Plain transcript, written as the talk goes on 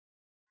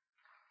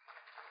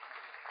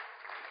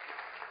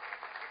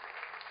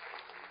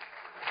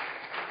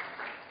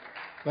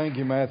Thank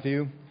you,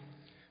 Matthew.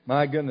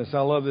 My goodness,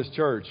 I love this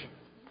church.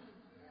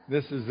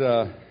 This is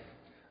an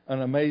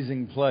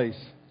amazing place.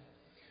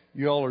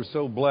 You all are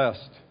so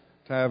blessed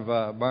to have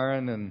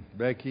Byron and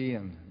Becky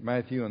and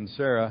Matthew and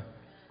Sarah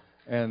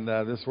and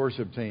this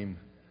worship team.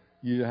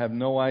 You have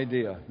no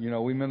idea. You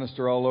know, we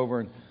minister all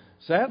over. And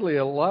sadly,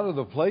 a lot of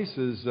the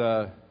places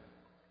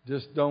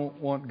just don't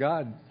want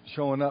God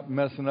showing up and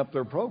messing up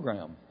their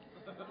program.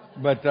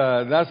 But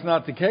that's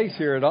not the case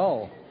here at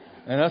all.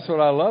 And that's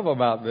what I love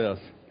about this.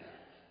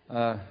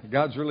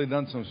 God's really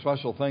done some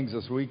special things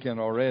this weekend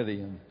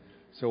already, and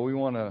so we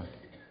want to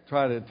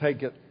try to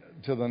take it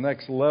to the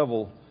next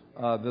level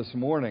this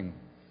morning.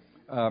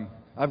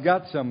 I've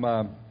got some,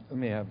 let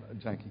me have,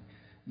 Jackie,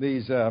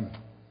 these, a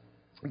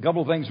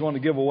couple of things I want to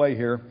give away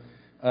here.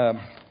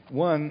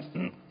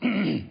 One,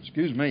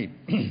 excuse me,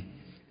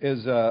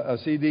 is a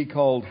CD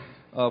called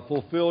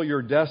Fulfill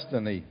Your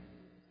Destiny.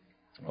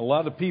 A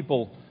lot of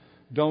people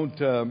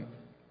don't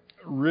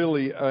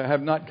really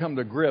have not come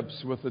to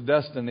grips with the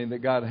destiny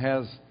that God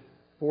has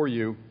for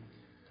you.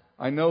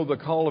 I know the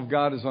call of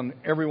God is on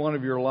every one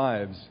of your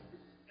lives.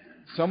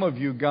 Some of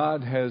you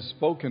God has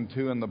spoken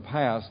to in the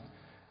past,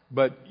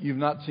 but you've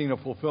not seen a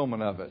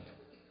fulfillment of it.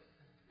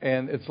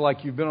 And it's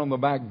like you've been on the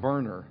back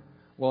burner.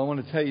 Well, I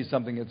want to tell you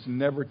something. It's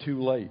never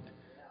too late.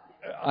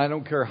 I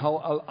don't care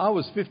how... I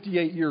was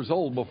 58 years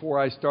old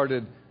before I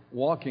started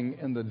walking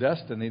in the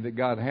destiny that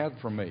God had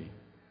for me.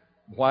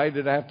 Why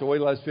did I have to wait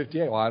till I was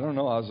 58? Well, I don't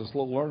know. I was a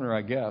slow learner,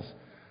 I guess.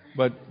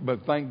 But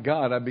thank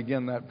God I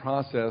began that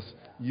process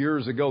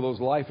years ago. Those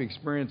life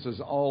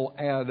experiences all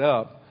add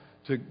up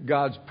to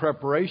God's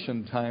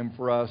preparation time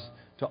for us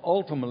to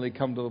ultimately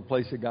come to the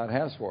place that God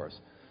has for us.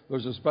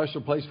 There's a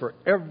special place for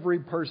every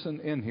person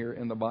in here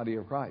in the body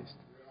of Christ.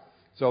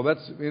 So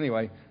that's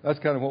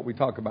kind of what we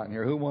talk about in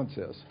here. Who wants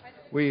this?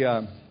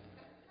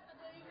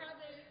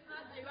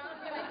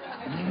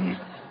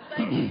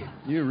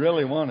 You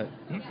really want it.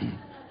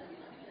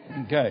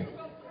 Okay.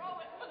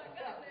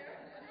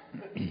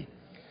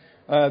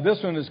 This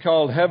one is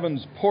called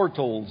Heaven's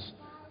Portals,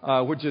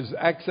 which is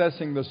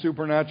accessing the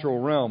supernatural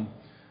realm.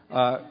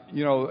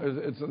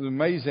 It's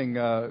amazing.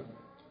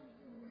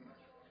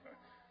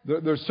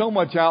 There's so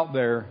much out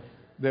there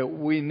that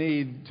we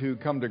need to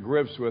come to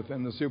grips with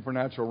in the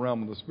supernatural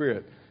realm of the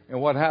Spirit. And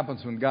what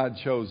happens when God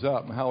shows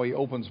up, and how He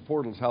opens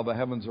portals, how the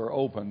heavens are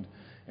opened,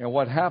 and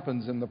what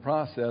happens in the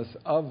process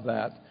of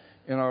that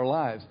in our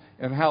lives,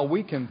 and how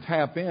we can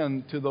tap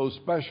into those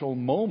special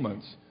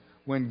moments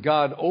when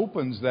God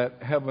opens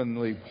that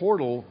heavenly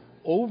portal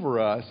over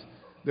us,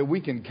 that we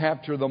can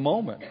capture the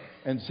moment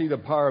and see the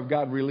power of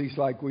God released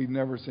like we've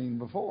never seen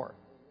before.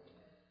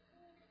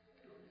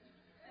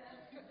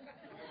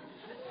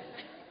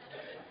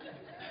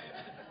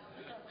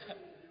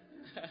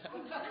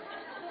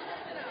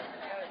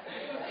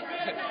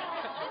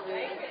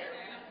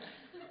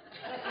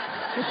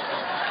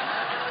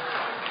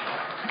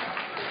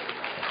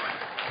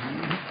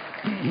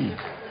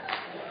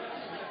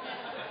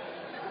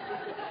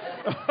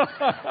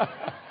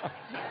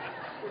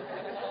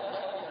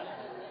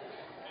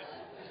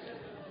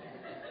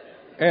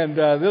 And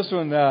this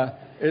one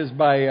is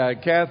by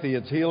Kathy.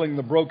 It's Healing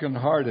the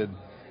Brokenhearted.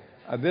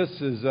 This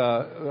is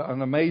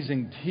an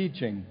amazing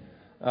teaching,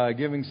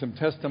 giving some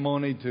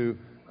testimony to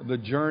the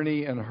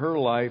journey in her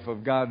life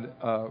of God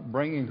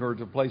bringing her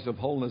to a place of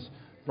wholeness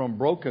from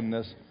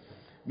brokenness.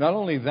 Not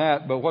only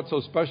that, but what's so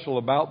special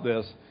about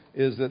this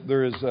is that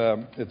there is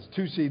it's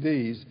 2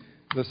 CDs.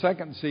 The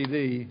second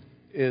CD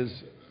is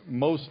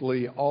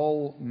mostly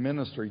all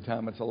ministry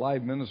time. It's a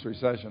live ministry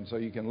session, so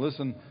you can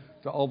listen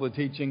to all the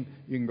teaching.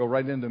 You can go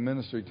right into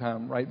ministry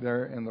time right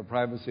there in the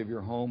privacy of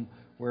your home,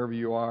 wherever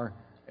you are.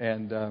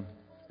 And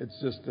it's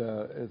just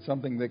it's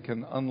something that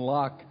can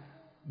unlock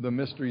the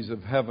mysteries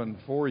of heaven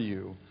for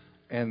you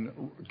and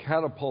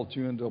catapult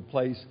you into a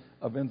place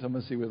of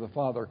intimacy with the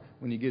Father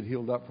when you get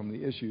healed up from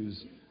the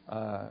issues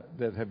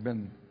that have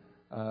been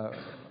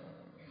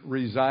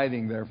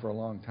residing there for a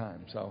long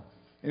time. So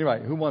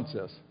anyway, who wants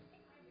this?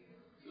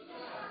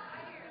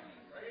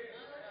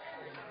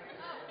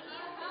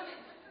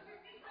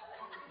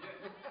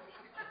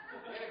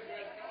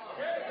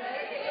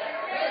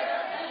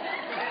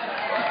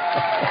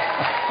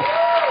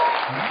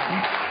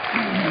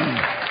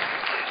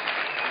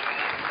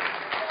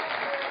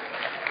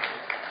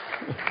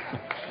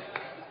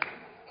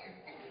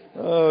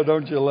 Oh,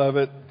 don't you love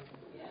it?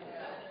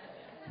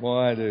 Boy,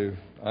 I do.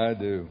 I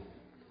do.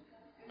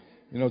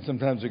 You know,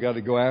 sometimes we got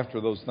to go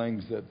after those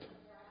things that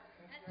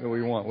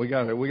we want. We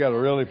got to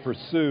really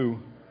pursue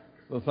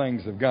the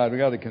things of God. We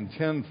got to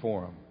contend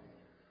for them.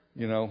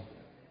 You know,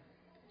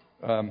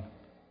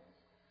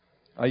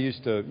 I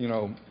used to,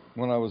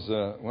 when I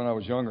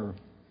was younger,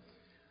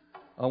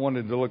 I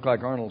wanted to look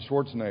like Arnold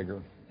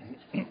Schwarzenegger.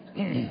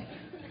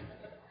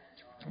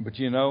 But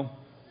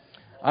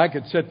I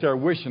could sit there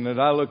wishing that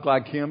I looked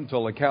like him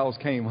till the cows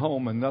came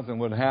home and nothing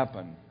would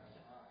happen.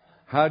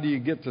 How do you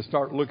get to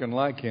start looking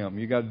like him?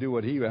 You got to do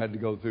what he had to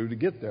go through to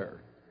get there,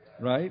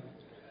 right?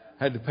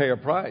 Had to pay a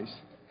price.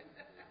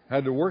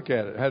 Had to work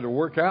at it, had to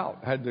work out,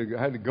 had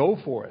to go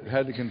for it,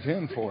 had to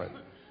contend for it.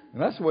 And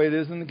that's the way it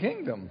is in the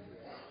kingdom.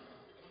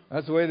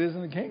 That's the way it is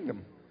in the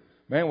kingdom.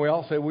 Man, we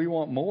all say we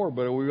want more,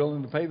 but are we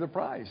willing to pay the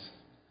price?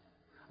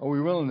 Are we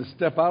willing to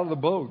step out of the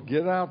boat,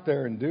 get out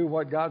there and do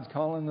what God's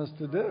calling us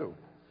to do?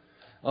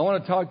 I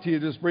want to talk to you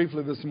just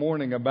briefly this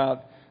morning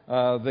about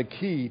the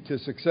key to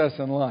success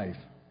in life.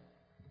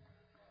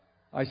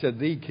 I said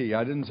the key.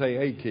 I didn't say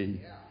a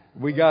key.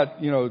 We got,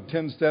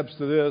 10 steps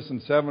to this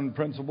and 7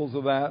 principles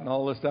of that and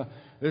all this stuff.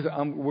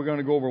 We're going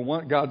to go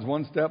over God's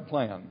one-step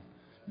plan.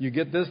 You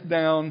get this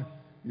down,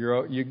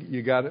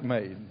 you got it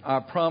made. I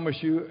promise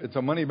you, it's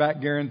a money-back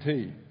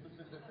guarantee.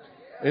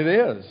 It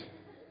is.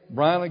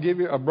 Brian will give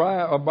you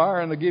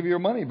Byron will give you your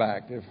money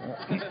back.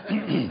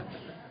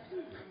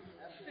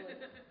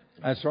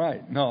 That's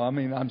right. No, I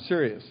mean, I'm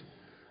serious.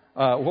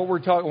 What we're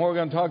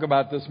going to talk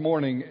about this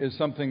morning is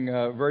something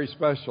very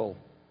special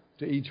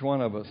to each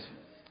one of us.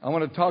 I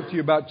want to talk to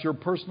you about your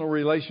personal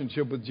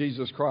relationship with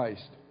Jesus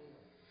Christ.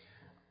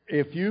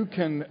 If you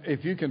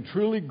can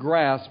truly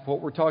grasp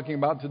what we're talking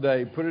about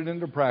today, put it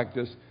into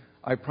practice,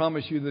 I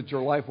promise you that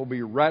your life will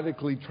be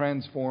radically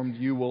transformed.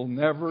 You will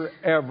never,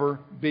 ever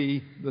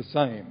be the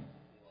same.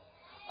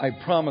 I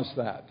promise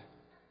that.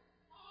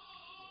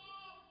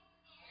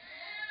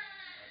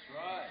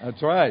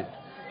 That's right.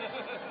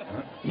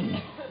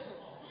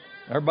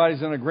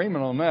 Everybody's in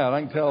agreement on that.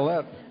 I can tell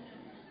that.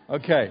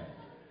 Okay.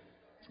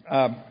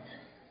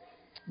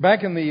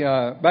 Back in the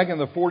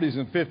 40s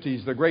and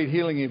 50s, the great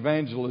healing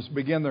evangelists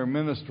began their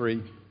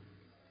ministry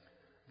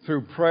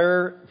through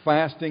prayer,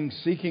 fasting,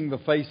 seeking the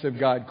face of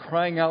God,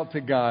 crying out to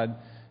God.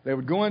 They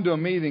would go into a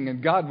meeting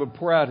and God would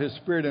pour out His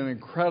Spirit in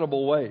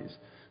incredible ways.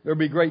 There would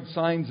be great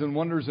signs and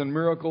wonders and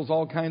miracles,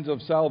 all kinds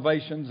of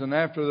salvations. And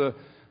after the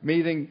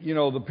meeting,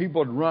 the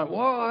people would run,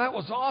 "Whoa, that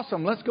was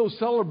awesome. Let's go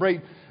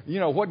celebrate,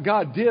 what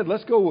God did.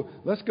 Let's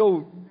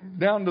go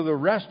down to the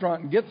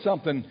restaurant and get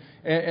something."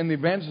 And the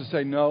evangelists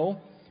say, "No."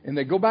 And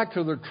they go back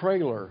to their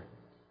trailer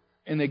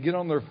and they get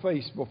on their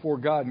face before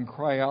God and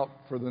cry out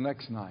for the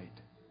next night.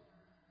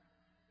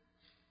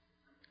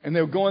 And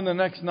they'll go in the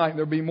next night and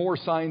there'll be more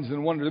signs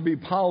and wonders. There'll be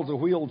piles of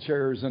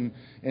wheelchairs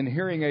and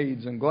hearing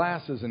aids and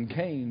glasses and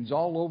canes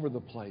all over the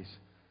place.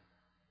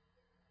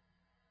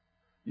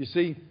 You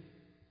see,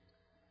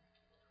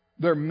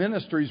 their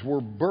ministries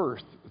were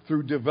birthed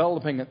through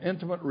developing an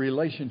intimate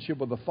relationship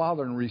with the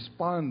Father and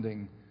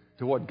responding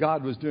to what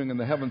God was doing in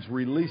the heavens,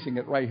 releasing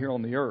it right here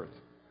on the earth.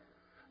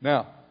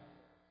 Now,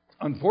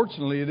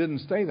 unfortunately, it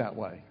didn't stay that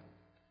way.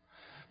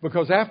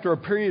 Because after a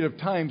period of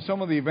time,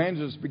 some of the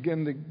evangelists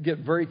began to get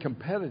very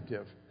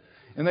competitive.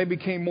 And they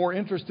became more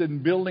interested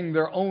in building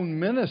their own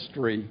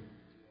ministry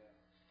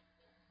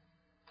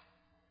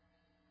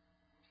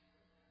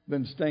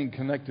than staying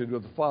connected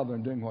with the Father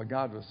and doing what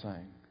God was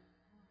saying.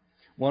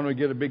 Want to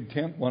get a big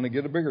tent? Want to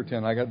get a bigger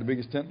tent? I got the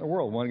biggest tent in the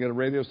world. Want to get a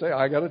radio station?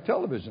 I got a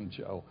television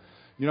show.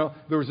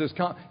 There was this.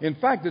 In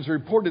fact, it's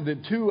reported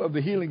that 2 of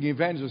the healing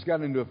evangelists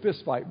got into a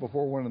fist fight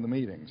before one of the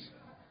meetings.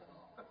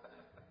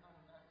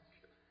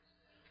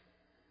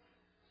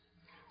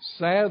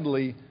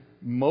 Sadly,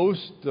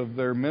 most of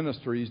their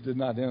ministries did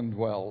not end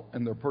well,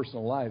 and their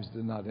personal lives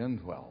did not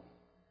end well.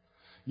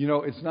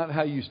 It's not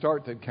how you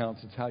start that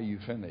counts; it's how you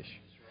finish.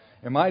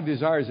 And my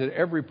desire is that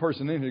every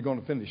person in here is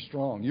going to finish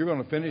strong. You're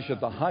going to finish at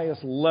the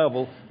highest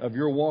level of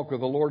your walk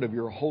with the Lord of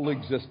your whole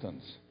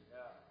existence.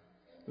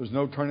 There's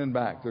no turning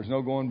back. There's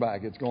no going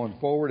back. It's going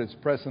forward. It's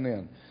pressing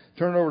in.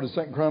 Turn over to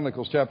 2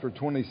 Chronicles chapter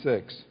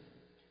 26.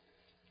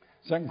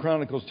 2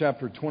 Chronicles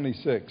chapter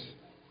 26. And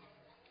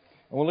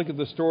we'll look at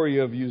the story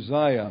of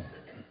Uzziah.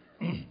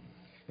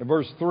 In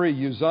verse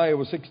 3, Uzziah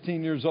was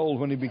 16 years old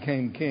when he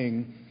became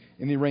king,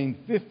 and he reigned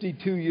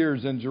 52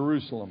 years in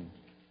Jerusalem.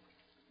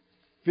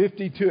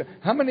 52.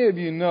 How many of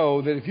you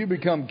know that if you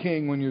become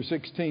king when you're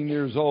 16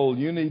 years old,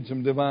 you need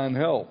some divine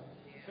help?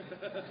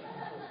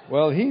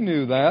 Well, he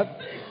knew that.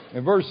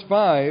 In verse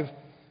 5,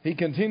 he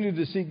continued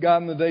to seek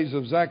God in the days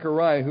of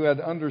Zechariah, who had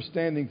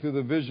understanding through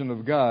the vision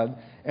of God.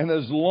 And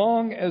as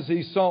long as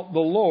he sought the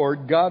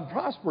Lord, God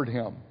prospered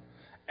him.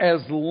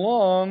 As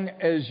long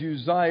as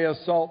Uzziah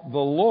sought the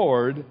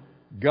Lord,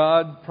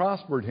 God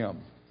prospered him.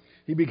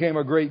 He became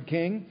a great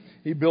king.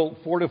 He built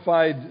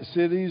fortified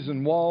cities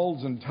and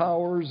walls and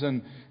towers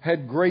and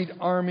had great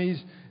armies.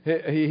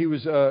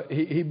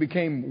 He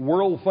became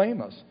world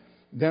famous.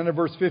 Then in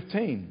verse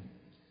 15,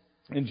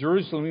 in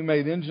Jerusalem he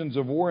made engines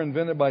of war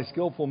invented by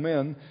skillful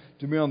men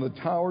to be on the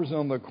towers and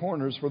on the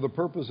corners for the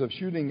purpose of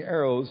shooting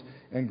arrows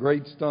and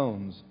great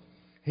stones.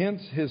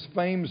 Hence his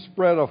fame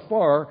spread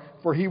afar,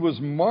 for he was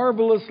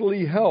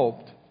marvelously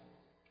helped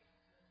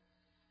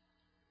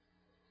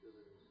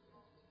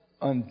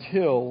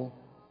until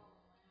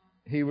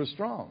he was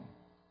strong.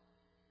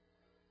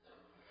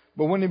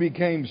 But when he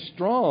became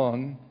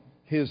strong,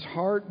 his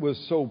heart was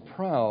so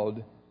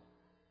proud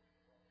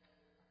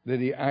that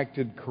he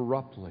acted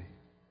corruptly.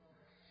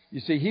 You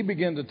see, he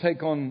began to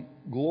take on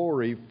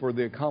glory for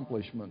the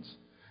accomplishments.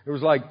 It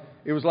was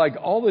like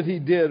all that he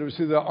did was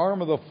through the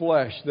arm of the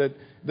flesh, that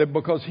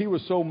because he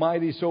was so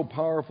mighty, so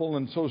powerful,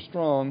 and so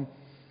strong,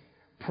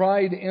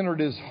 pride entered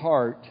his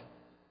heart,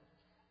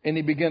 and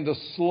he began to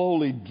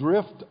slowly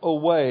drift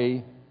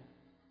away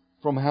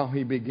from how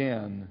he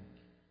began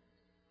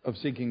of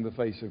seeking the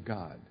face of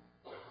God.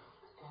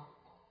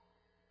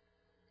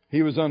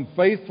 He was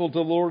unfaithful to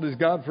the Lord his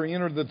God, for he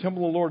entered the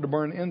temple of the Lord to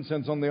burn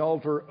incense on the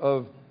altar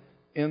of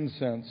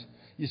incense.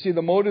 You see,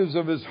 the motives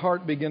of his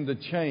heart began to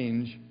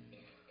change.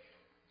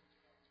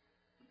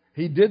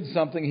 He did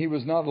something he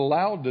was not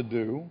allowed to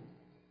do.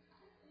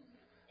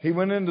 He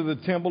went into the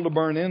temple to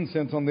burn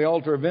incense on the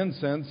altar of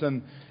incense,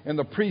 and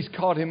the priest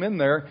caught him in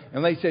there,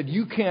 and they said,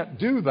 "You can't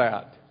do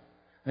that."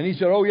 And he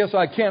said, "Oh, yes,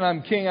 I can.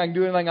 I'm king. I can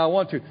do anything I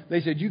want to."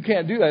 They said, "You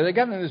can't do that." They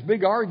got in this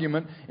big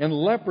argument, and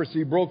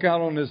leprosy broke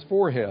out on his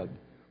forehead.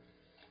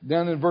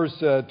 Down in verse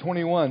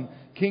 21,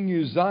 King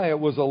Uzziah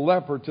was a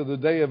leper to the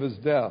day of his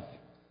death.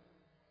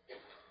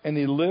 And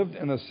he lived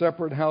in a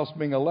separate house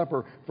being a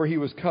leper, for he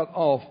was cut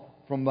off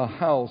from the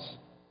house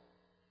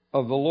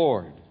of the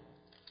Lord.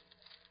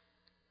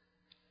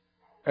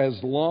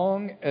 As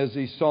long as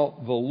he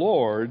sought the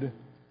Lord,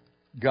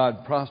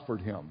 God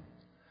prospered him.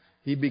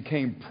 He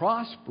became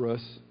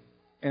prosperous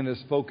and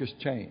his focus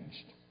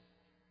changed.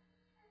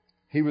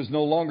 He was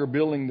no longer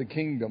building the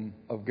kingdom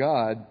of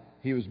God,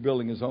 he was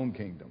building his own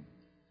kingdom.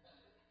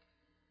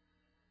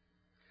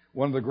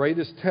 One of the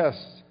greatest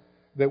tests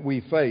that we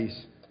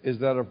face is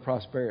that of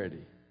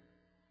prosperity.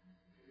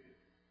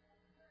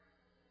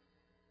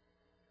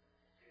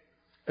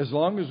 As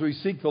long as we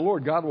seek the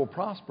Lord, God will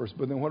prosper us.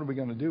 But then what are we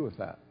going to do with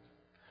that?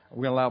 Are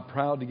we going to allow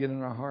pride to get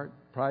in our heart?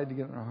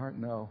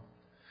 No.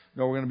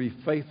 No, we're going to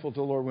be faithful to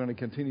the Lord. We're going to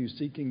continue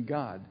seeking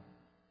God,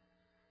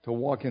 to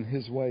walk in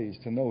his ways,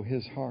 to know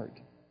his heart.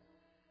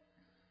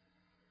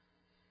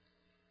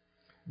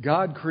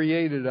 God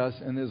created us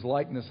in his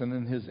likeness and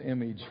in his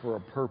image for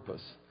a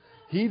purpose.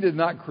 He did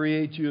not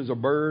create you as a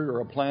bird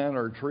or a plant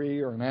or a tree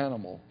or an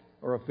animal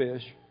or a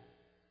fish.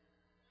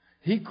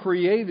 He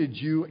created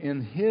you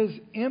in his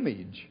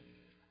image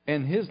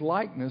and his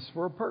likeness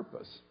for a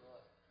purpose.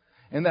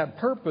 And that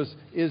purpose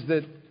is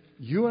that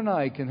you and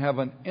I can have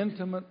an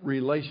intimate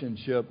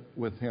relationship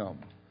with him.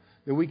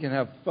 That we can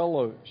have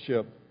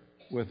fellowship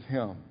with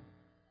him.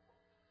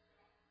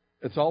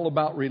 It's all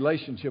about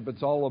relationship.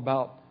 It's all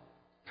about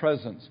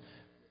presence.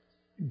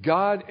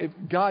 God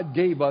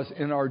gave us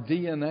in our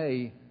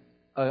DNA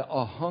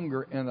a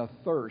hunger and a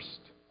thirst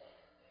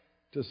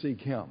to seek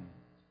him.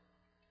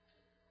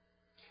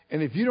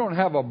 And if you don't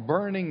have a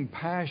burning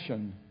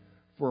passion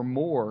for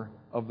more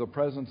of the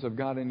presence of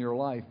God in your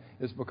life,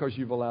 it's because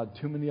you've allowed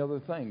too many other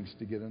things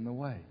to get in the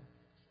way.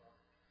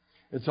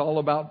 It's all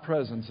about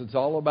presence. It's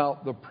all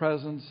about the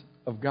presence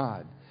of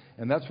God.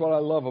 And that's what I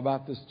love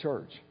about this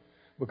church.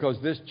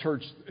 Because this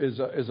church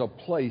is a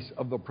place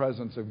of the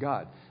presence of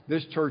God.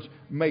 This church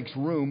makes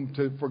room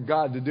for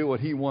God to do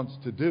what he wants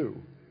to do.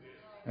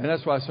 And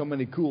that's why so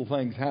many cool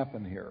things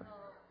happen here.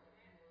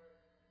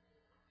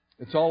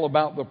 It's all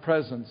about the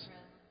presence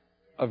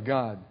of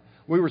God.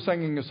 We were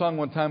singing a song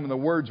one time, and the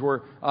words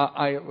were,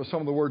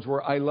 some of the words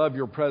were, "I love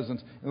your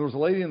presence." And there was a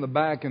lady in the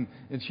back, and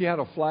she had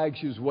a flag.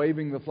 She was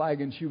waving the flag,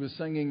 and she was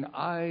singing,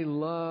 "I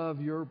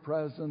love your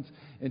presence."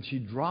 And she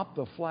dropped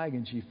the flag,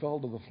 and she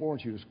fell to the floor,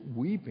 and she was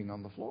weeping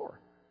on the floor.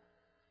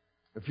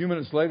 A few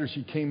minutes later,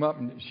 she came up,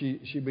 and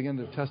she began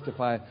to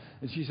testify.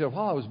 And she said,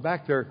 while I was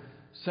back there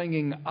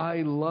singing,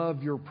 "I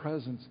love your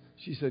presence,"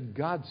 she said,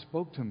 God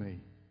spoke to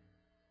me.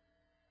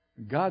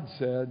 God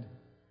said,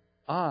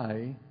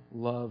 "I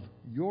love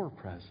your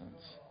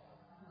presence."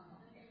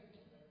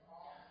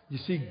 You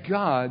see,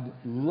 God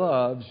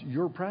loves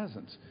your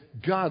presence.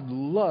 God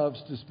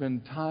loves to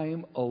spend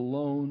time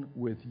alone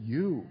with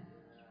you.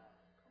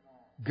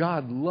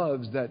 God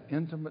loves that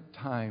intimate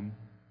time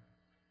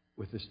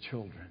with his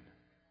children.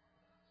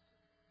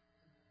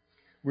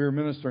 We were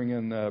ministering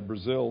in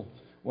Brazil.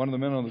 One of the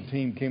men on the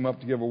team came up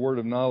to give a word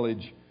of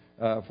knowledge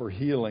for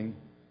healing.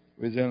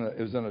 It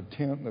was in a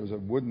tent. There was a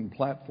wooden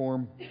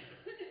platform.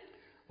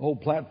 The whole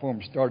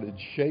platform started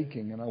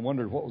shaking, and I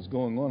wondered what was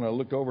going on. I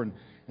looked over,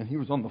 and he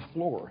was on the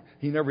floor.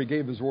 He never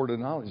gave his word of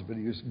knowledge, but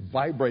he was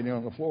vibrating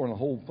on the floor, and the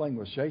whole thing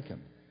was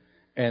shaking.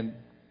 And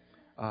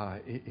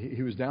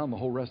he was down the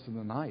whole rest of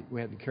the night.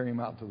 We had to carry him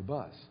out to the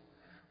bus.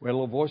 We had a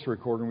little voice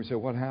recorder, and we said,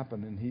 "What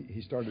happened?" And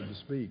he started to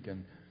speak.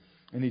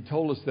 And he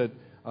told us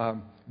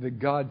that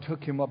God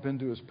took him up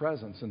into his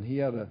presence, and he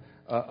had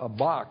a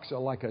box,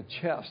 like a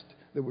chest,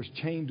 that was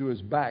chained to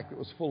his back that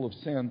was full of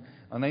sin.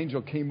 An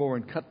angel came over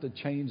and cut the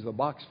chains. The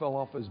box fell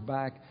off his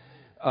back.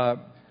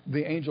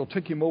 The angel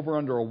took him over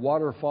under a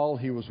waterfall.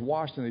 He was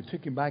washed, and they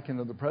took him back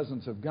into the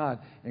presence of God.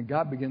 And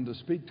God began to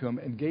speak to him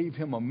and gave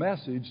him a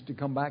message to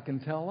come back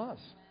and tell us.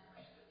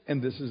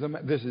 And this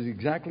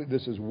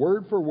is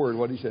word for word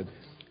what he said.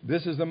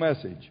 This is the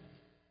message.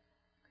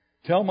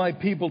 "Tell my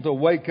people to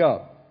wake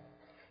up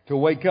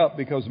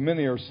because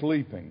many are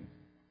sleeping.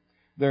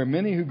 There are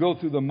many who go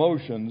through the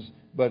motions,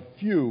 but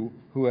few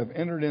who have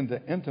entered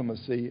into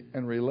intimacy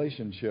and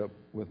relationship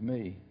with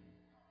me."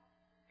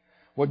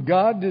 What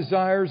God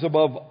desires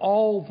above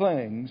all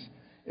things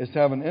is to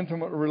have an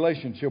intimate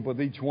relationship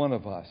with each one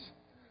of us.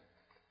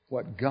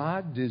 What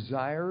God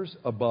desires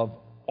above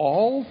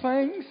all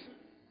things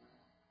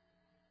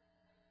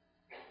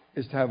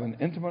is to have an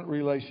intimate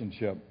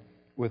relationship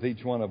with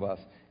each one of us.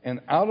 And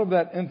out of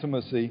that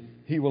intimacy,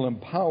 He will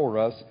empower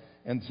us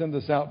and send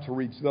us out to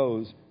reach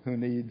those who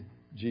need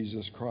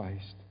Jesus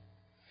Christ.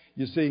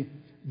 You see,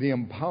 the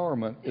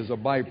empowerment is a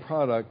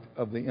byproduct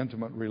of the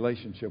intimate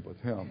relationship with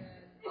Him.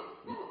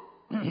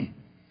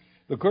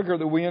 The quicker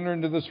that we enter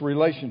into this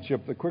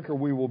relationship, the quicker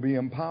we will be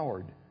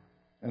empowered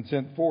and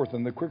sent forth,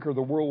 and the quicker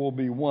the world will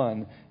be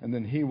won, and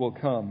then He will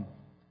come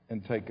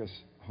and take us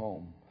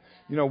home.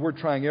 You know, we're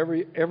trying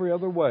every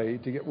other way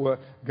to get, well,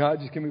 God,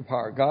 just give me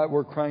power. God,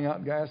 we're crying out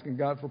and asking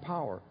God for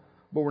power,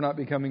 but we're not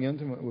becoming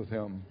intimate with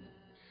Him.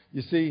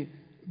 You see,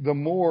 the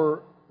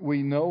more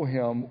we know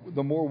Him,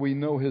 the more we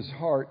know His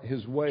heart,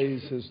 His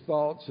ways, His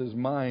thoughts, His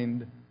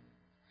mind,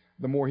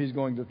 the more He's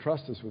going to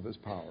trust us with His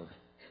power.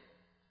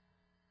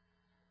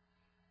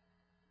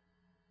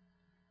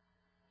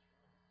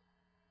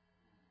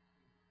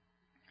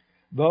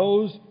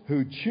 Those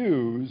who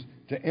choose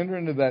to enter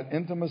into that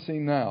intimacy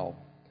now,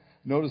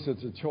 notice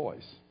it's a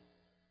choice.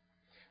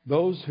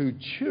 Those who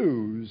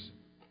choose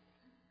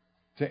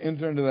to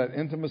enter into that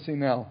intimacy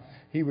now,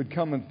 He would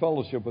come in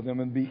fellowship with them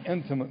and be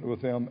intimate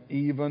with them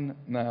even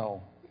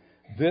now.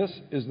 This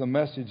is the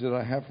message that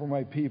I have for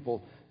my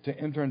people, to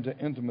enter into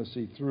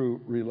intimacy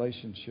through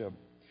relationship.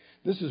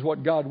 This is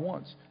what God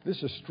wants.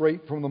 This is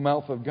straight from the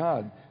mouth of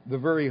God. The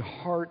very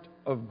heart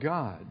of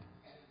God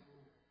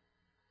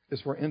is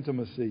for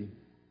intimacy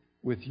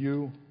with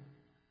you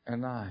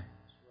and I.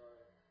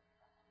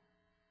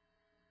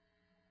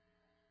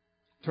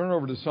 Turn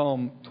over to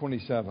Psalm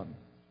 27.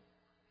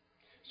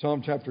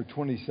 Psalm chapter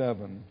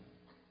 27.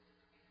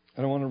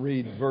 And I want to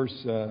read verse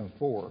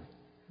 4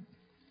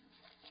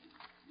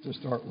 to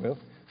start with.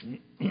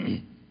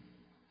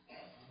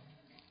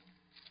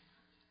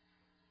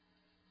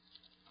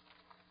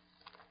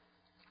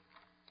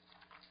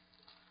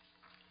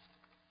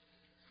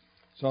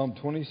 Psalm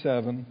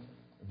 27,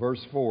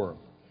 verse 4.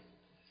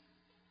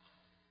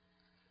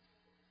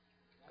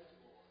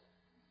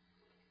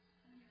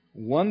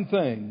 One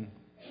thing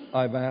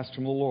I've asked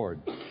from the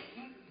Lord.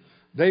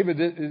 David,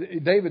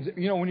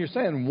 you know, when you're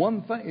saying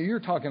one thing, you're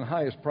talking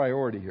highest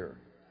priority here.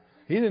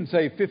 He didn't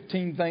say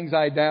 15 things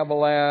I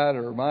dabble at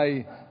or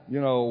my,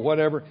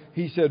 whatever.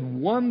 He said,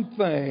 one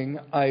thing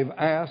I've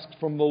asked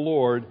from the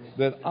Lord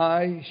that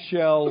I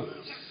shall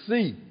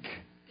seek.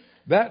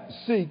 That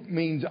seek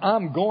means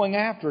I'm going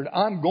after it.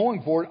 I'm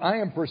going for it. I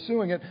am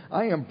pursuing it.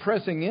 I am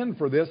pressing in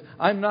for this.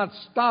 I'm not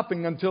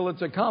stopping until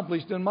it's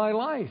accomplished in my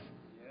life.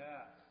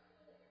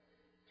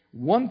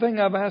 One thing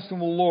I've asked from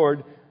the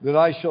Lord that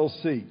I shall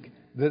seek,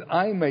 that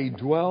I may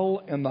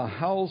dwell in the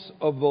house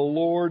of the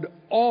Lord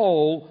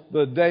all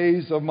the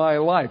days of my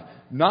life.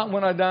 Not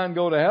when I die and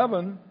go to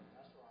heaven,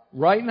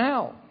 right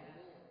now.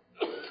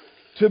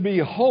 To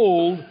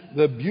behold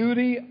the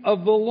beauty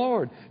of the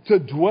Lord. To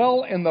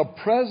dwell in the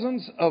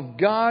presence of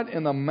God,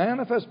 in the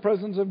manifest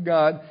presence of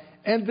God,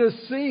 and to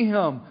see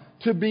Him.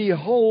 To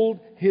behold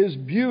His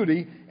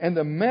beauty and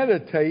to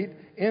meditate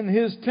in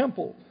His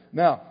temple.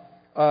 Now,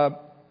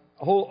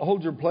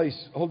 hold your place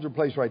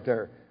right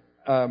there.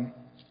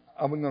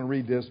 I'm going to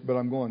read this, but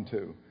I'm going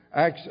to.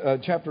 Acts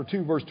chapter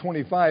 2, verse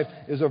 25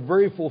 is a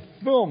very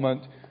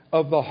fulfillment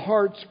of the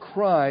heart's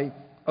cry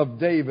of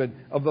David,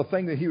 of the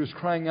thing that he was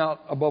crying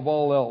out above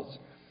all else.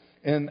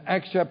 In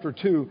Acts chapter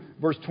 2,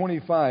 verse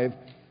 25,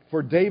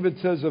 for David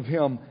says of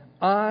him,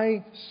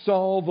 I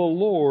saw the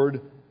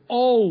Lord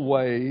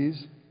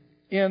always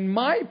in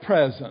my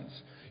presence.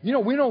 You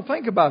know, we don't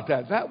think about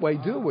that way,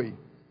 do we?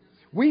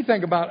 We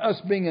think about us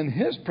being in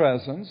His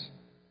presence.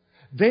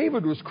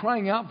 David was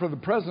crying out for the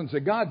presence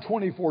of God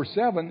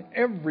 24/7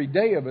 every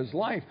day of his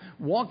life,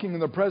 walking in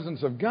the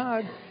presence of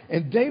God.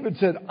 And David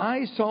said,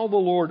 I saw the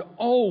Lord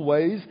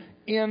always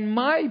in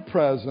my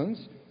presence,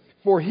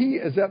 for He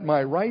is at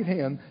my right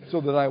hand,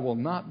 so that I will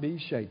not be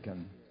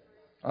shaken.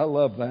 I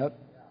love that.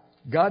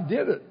 God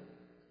did it.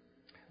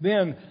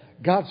 Then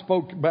God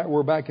spoke,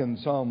 we're back in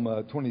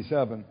Psalm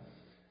 27.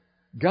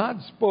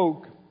 God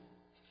spoke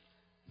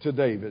to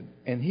David,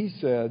 and He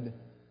said,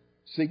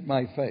 seek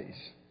my face.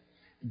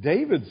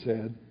 David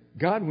said,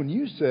 God, when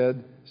you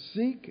said,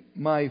 seek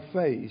my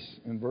face,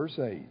 in verse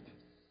 8,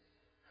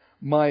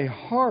 my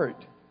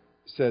heart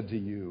said to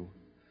you,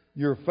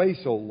 your face,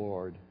 O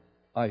Lord,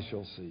 I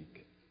shall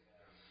seek.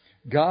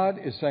 God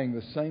is saying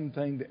the same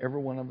thing to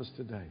every one of us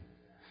today.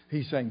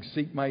 He's saying,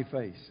 seek my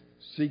face,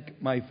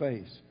 seek my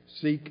face,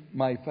 seek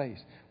my face.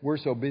 We're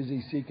so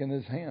busy seeking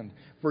His hand.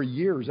 For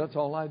years, that's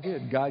all I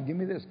did. God, give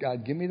me this.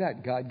 God, give me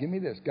that. God, give me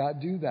this.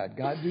 God, do that.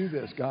 God, do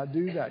this. God,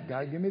 do that.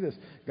 God, give me this.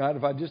 God,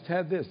 if I just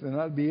had this, then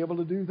I'd be able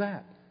to do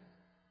that.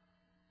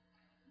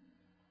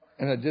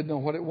 And I didn't know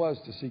what it was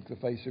to seek the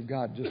face of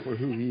God just for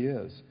who He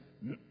is.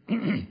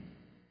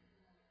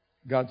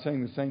 God's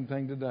saying the same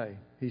thing today.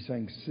 He's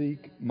saying,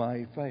 seek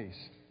my face.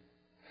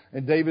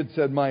 And David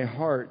said, my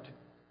heart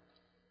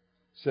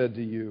said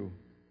to you,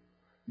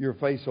 your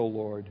face, O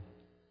Lord,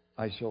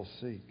 I shall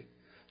seek.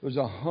 There's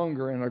a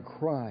hunger and a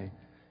cry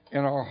in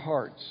our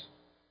hearts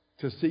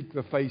to seek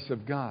the face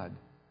of God.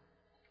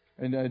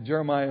 In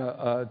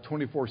Jeremiah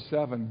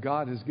 24:7,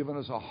 God has given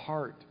us a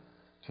heart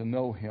to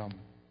know Him.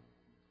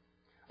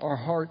 Our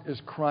heart is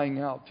crying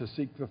out to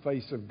seek the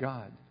face of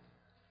God.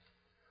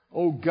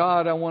 Oh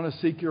God, I want to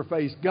seek your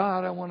face.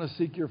 God, I want to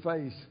seek your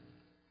face.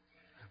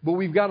 But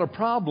we've got a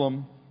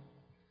problem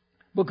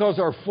because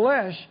our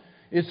flesh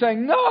is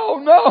saying, no,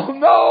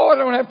 I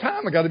don't have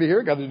time. I got to be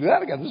here. I got to do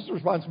that. I got this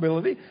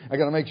responsibility. I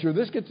got to make sure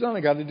this gets done.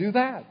 I got to do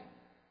that.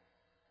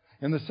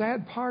 And the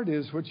sad part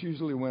is, which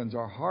usually wins,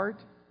 our heart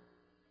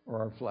or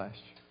our flesh?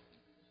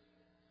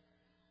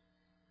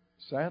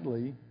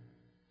 Sadly,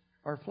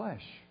 our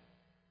flesh.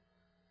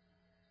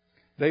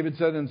 David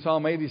said in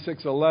Psalm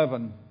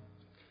 86:11,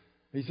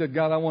 he said,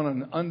 God, I want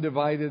an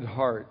undivided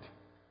heart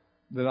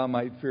that I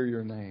might fear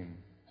your name.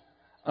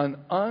 An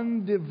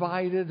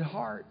undivided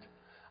heart.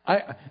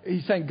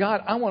 He's saying,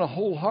 God, I want a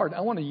whole heart.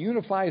 I want a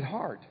unified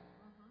heart.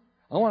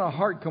 I want a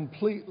heart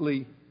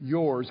completely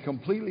yours,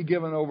 completely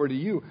given over to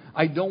you.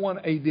 I don't want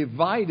a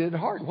divided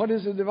heart. What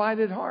is a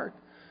divided heart?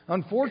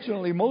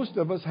 Unfortunately, most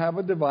of us have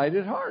a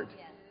divided heart.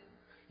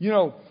 You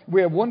know,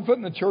 we have one foot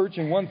in the church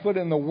and one foot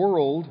in the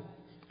world,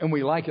 and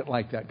we like it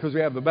like that because we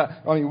have the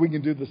back. I mean, we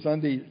can do the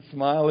Sunday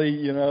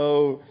smiley,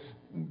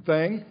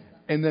 thing,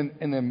 and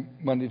then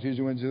Monday,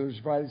 Tuesday, Wednesday,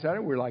 Thursday, Friday,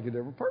 Saturday, we're like a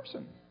different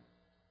person.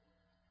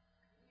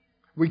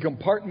 We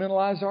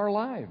compartmentalize our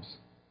lives.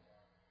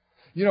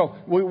 We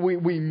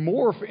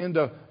morph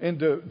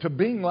into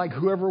being like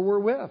whoever we're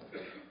with.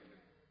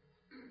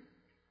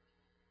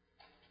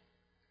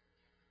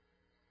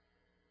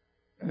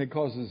 And it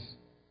causes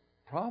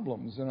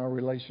problems in our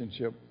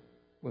relationship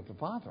with the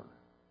Father.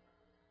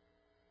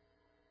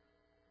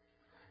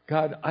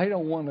 God, I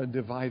don't want a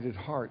divided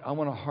heart. I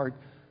want a heart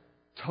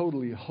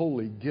totally,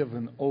 wholly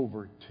given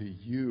over to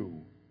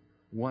you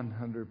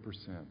 100%.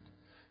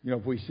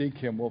 If we seek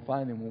Him, we'll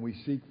find Him when we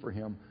seek for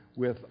Him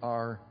with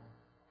our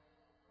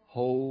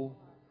whole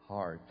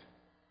heart.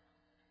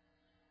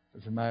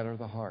 It's a matter of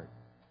the heart.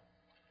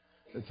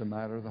 It's a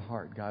matter of the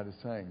heart. God is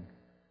saying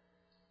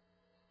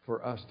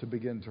for us to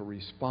begin to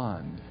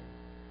respond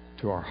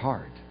to our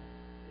heart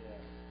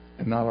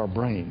and not our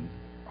brain,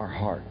 our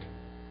heart.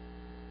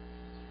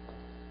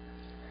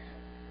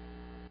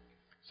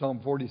 Psalm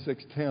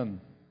 46:10.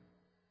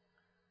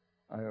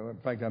 In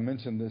fact, I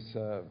mentioned this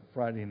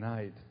Friday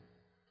night.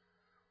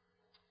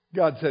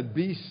 God said,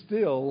 be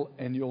still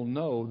and you'll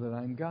know that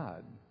I'm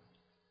God.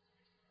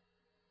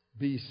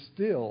 Be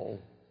still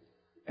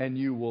and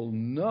you will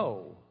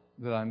know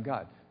that I'm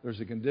God. There's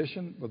a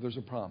condition, but there's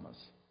a promise.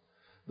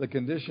 The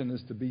condition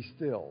is to be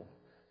still,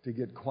 to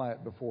get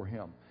quiet before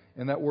Him.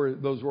 And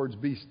those words,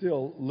 be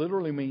still,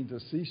 literally mean to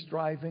cease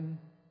striving.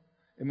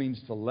 It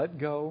means to let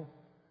go.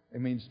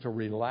 It means to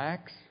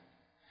relax.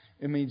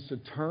 It means to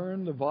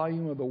turn the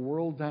volume of the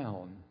world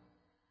down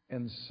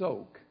and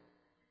soak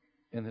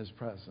in His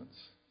presence.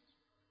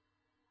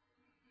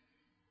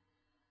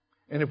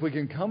 And if we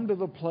can come to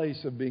the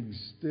place of being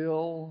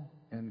still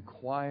and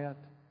quiet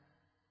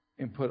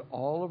and put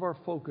all of our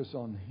focus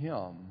on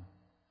Him,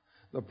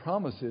 the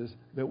promise is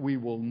that we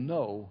will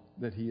know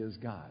that He is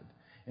God.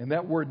 And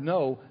that word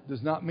know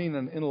does not mean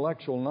an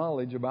intellectual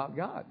knowledge about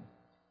God.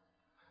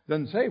 It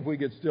doesn't say if we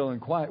get still and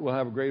quiet, we'll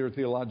have a greater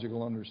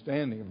theological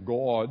understanding of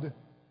God.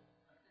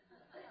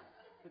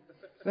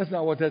 That's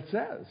not what that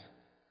says.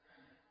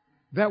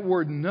 That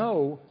word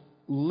know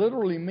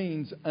literally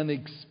means an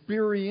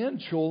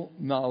experiential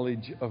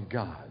knowledge of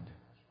God.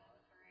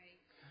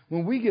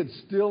 When we get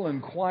still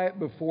and quiet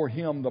before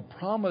Him, the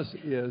promise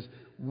is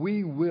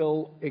we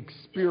will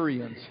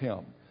experience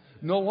Him.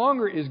 No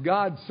longer is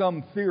God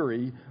some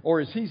theory or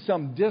is He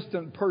some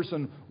distant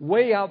person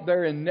way out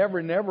there in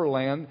Never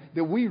Land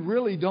that we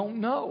really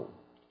don't know.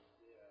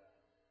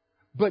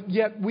 But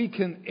yet we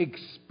can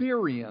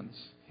experience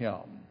Him.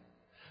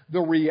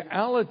 The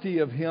reality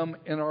of Him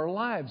in our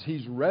lives.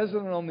 He's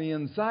resident on the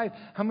inside.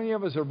 How many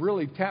of us have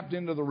really tapped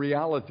into the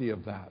reality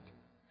of that?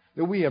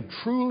 That we have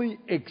truly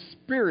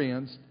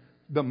experienced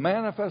the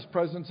manifest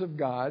presence of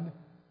God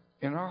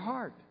in our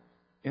heart,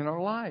 in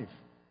our life.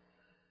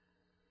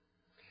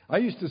 I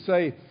used to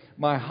say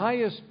my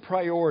highest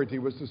priority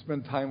was to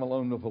spend time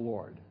alone with the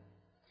Lord.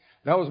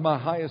 That was my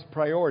highest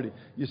priority.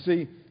 You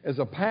see, as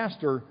a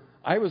pastor,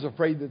 I was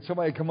afraid that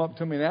somebody would come up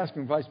to me and ask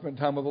me if I spent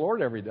time with the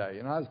Lord every day.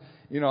 And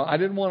I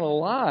didn't want to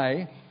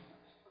lie.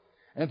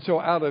 And so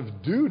out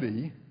of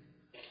duty,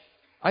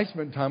 I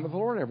spent time with the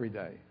Lord every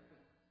day.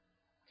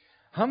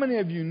 How many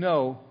of you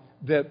know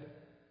that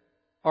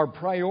our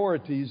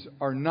priorities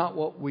are not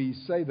what we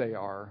say they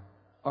are?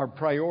 Our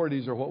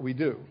priorities are what we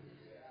do.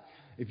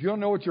 If you don't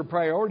know what your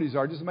priorities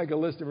are, just make a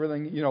list of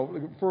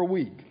everything, for a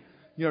week.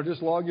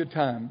 Just log your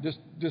time.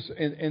 Just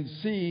and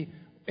see.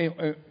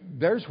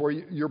 There's where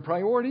your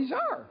priorities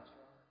are.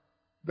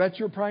 That's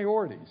your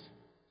priorities.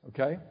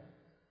 Okay?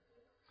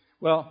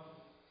 Well,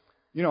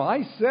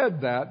 I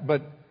said that,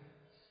 but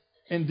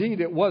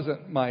indeed it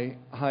wasn't my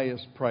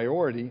highest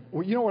priority.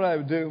 Well, you know what I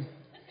would do?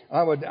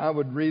 I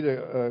would read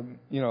a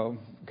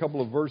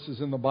couple of verses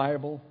in the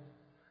Bible,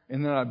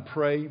 and then I'd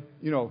pray.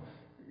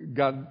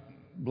 God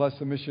bless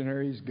the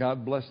missionaries.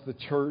 God bless the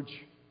church.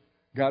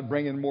 God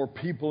bringing more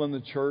people in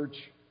the church.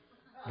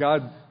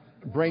 God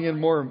bringing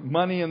more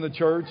money in the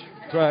church.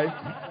 That's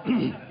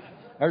right.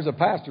 There's a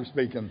pastor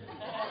speaking.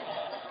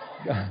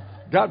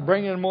 God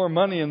bringing more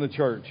money in the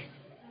church.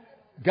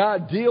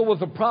 God deal with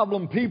the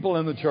problem people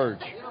in the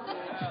church.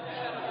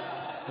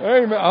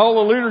 Amen. All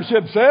the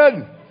leadership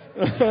said.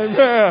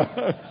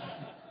 Amen.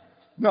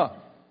 No.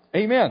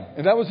 Amen.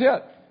 And that was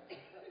it.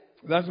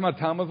 That's my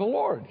time with the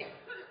Lord.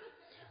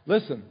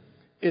 Listen,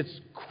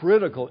 it's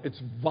critical, it's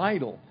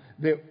vital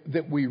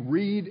that we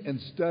read and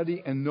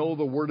study and know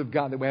the Word of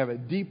God, that we have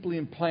it deeply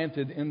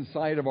implanted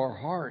inside of our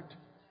heart.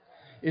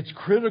 It's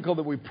critical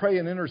that we pray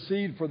and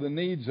intercede for the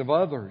needs of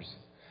others.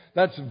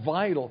 That's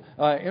vital.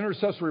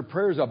 Intercessory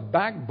prayer is a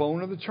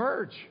backbone of the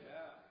church.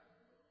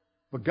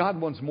 But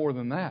God wants more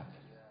than that.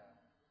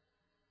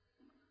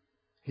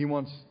 He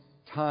wants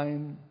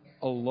time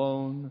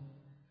alone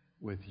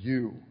with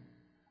you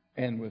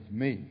and with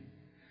me,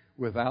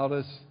 without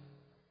us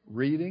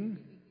reading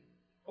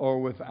or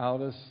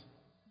without us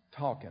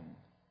talking,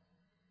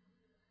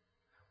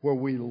 where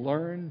we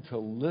learn to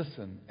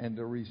listen and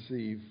to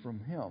receive from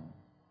Him.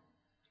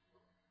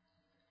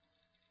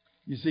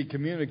 You see,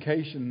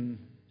 communication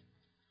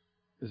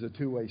is a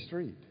two-way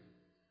street.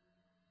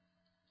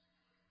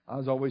 I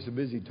was always so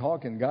busy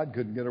talking, God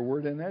couldn't get a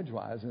word in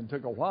edgewise, and it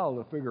took a while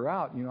to figure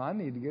out, I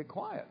need to get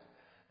quiet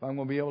if I'm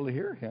going to be able to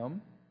hear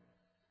Him.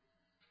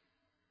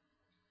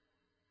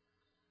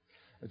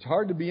 It's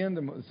hard to be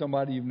intimate with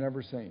somebody you've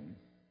never seen.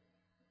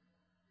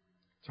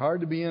 It's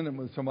hard to be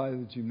intimate with somebody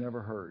that you've never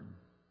heard.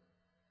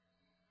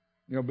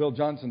 Bill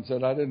Johnson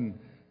said, I didn't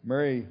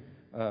marry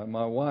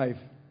my wife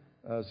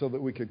so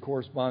that we could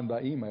correspond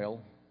by email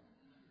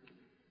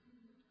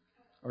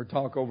or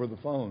talk over the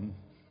phone.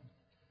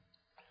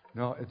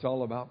 No, it's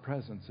all about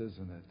presence,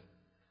 isn't it?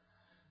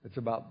 It's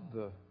about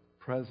the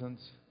presence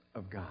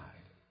of God.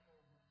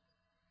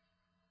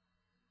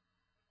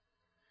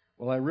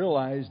 Well, I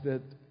realized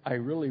that I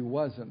really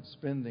wasn't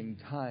spending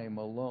time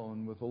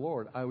alone with the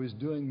Lord. I was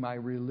doing my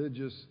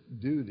religious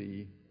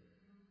duty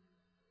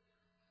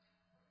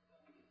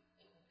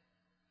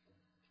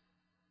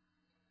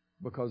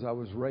because I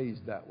was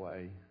raised that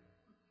way.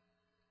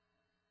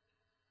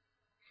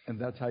 And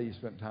that's how you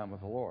spend time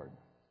with the Lord.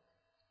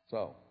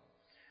 So,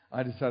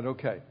 I decided,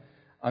 okay,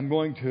 I'm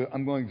going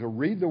to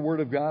read the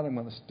Word of God. I'm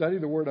going to study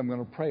the Word. I'm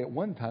going to pray at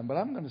one time. But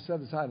I'm going to set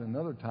aside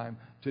another time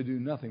to do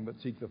nothing but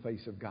seek the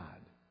face of God.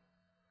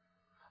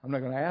 I'm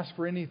not going to ask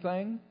for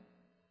anything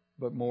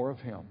but more of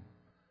Him.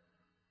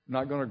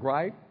 Not going to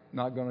gripe.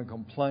 Not going to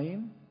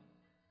complain.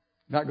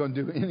 Not going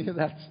to do any of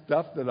that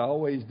stuff that I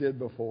always did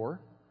before.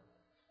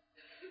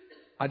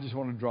 I just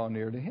want to draw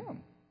near to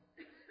Him.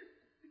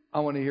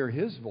 I want to hear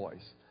His voice.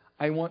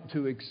 I want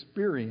to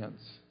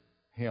experience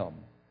Him.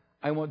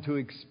 I want to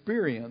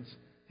experience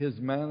His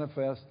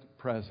manifest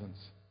presence.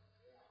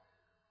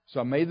 So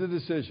I made the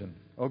decision.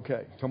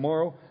 Okay,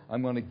 tomorrow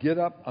I'm going to get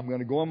up. I'm going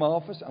to go in my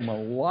office. I'm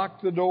going to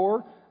lock the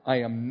door.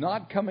 I am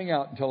not coming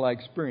out until I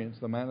experience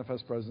the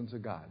manifest presence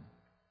of God.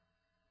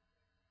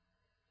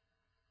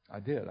 I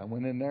did. I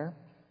went in there.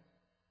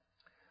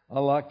 I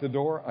locked the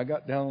door. I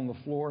got down on the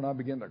floor and I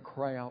began to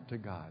cry out to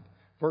God.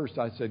 First,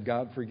 I said,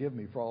 God, forgive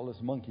me for all this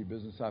monkey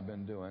business I've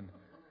been doing.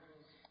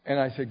 And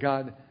I said,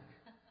 God,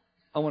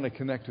 I want to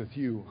connect with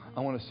You. I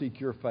want to seek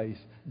Your face.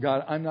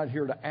 God, I'm not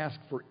here to ask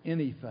for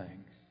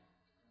anything.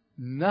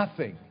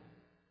 Nothing.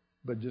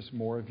 But just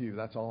more of You.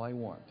 That's all I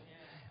want.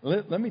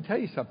 Let me tell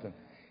you something.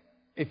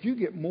 If you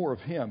get more of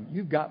Him,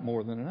 you've got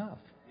more than enough.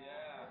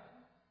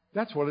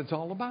 That's what it's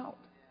all about.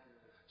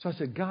 So I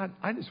said, God,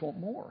 I just want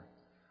more.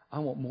 I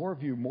want more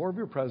of You, more of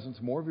Your presence,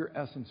 more of Your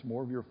essence,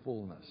 more of Your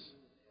fullness,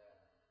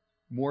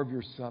 more of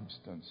Your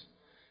substance.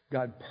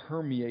 God,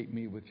 permeate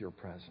me with Your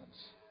presence.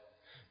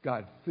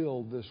 God,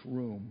 fill this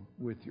room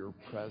with Your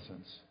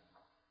presence.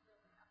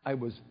 I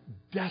was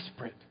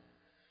desperate.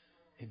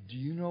 And do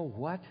you know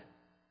what?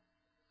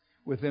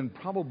 Within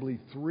probably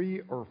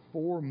 3 or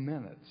 4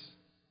 minutes,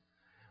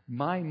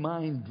 my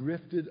mind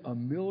drifted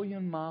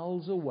 1,000,000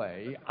 miles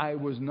away. I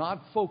was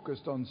not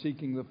focused on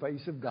seeking the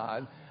face of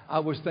God. I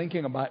was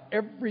thinking about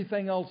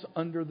everything else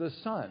under the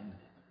sun.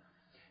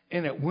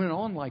 And it went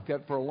on like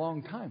that for a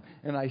long time.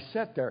 And I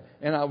sat there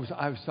and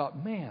I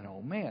thought, man,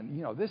 oh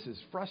man, this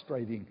is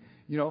frustrating.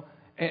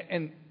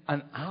 And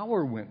an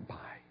hour went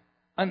by.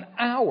 An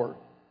hour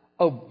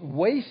of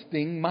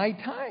wasting my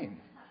time.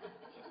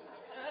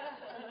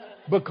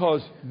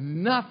 Because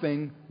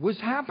nothing was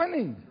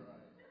happening.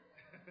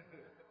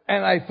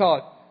 And I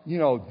thought,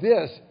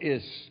 this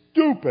is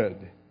stupid.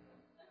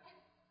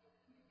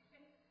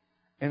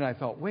 And I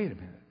thought, wait a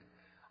minute.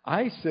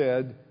 I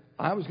said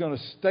I was going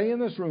to stay in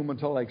this room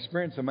until I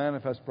experienced the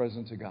manifest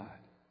presence of God.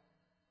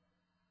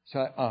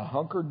 So I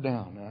hunkered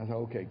down. And I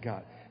thought, okay,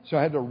 God. So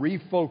I had to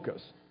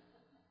refocus.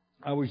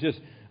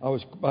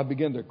 I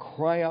began to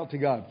cry out to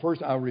God.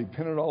 First, I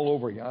repented all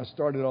over again. I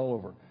started all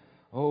over.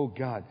 Oh,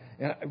 God.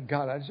 And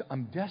God,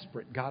 I'm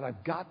desperate. God,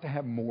 I've got to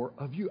have more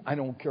of You. I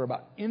don't care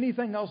about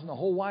anything else in the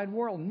whole wide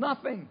world.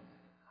 Nothing.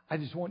 I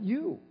just want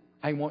You.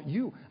 I want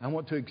You. I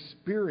want to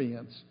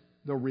experience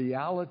the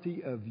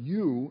reality of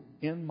you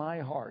in my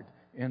heart,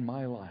 in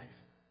my life.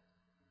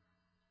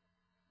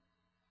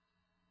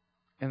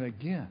 And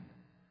again,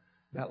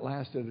 that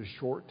lasted a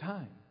short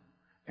time.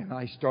 And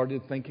I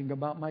started thinking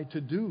about my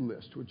to-do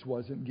list, which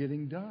wasn't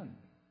getting done.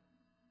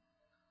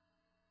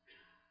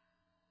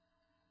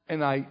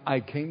 And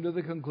I came to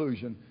the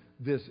conclusion,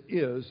 this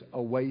is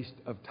a waste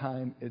of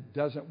time. It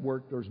doesn't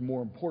work. There's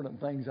more important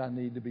things I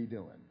need to be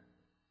doing.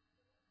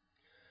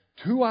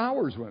 2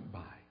 hours went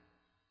by.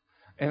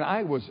 And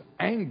I was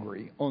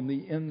angry on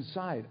the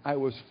inside. I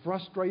was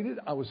frustrated.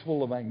 I was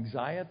full of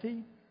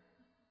anxiety.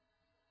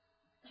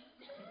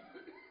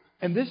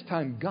 And this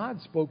time God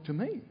spoke to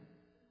me.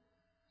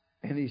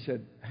 And He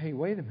said, hey,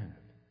 wait a minute.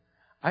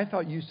 I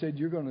thought you said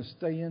you're going to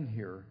stay in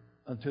here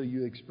until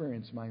you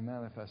experience my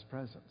manifest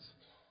presence.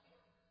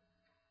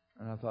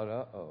 And I thought,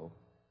 uh-oh.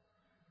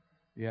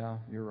 Yeah,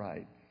 you're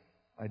right.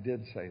 I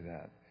did say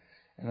that.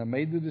 And I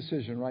made the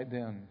decision right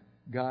then,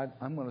 God,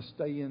 I'm going to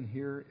stay in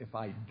here if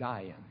I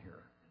die in here.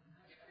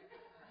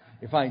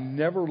 If I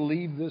never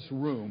leave this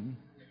room,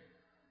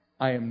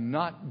 I am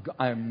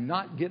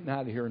not getting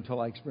out of here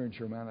until I experience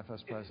your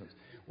manifest presence.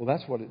 Well,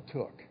 that's what it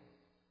took.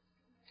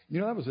 You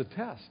know, that was a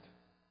test.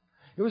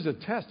 It was a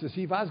test to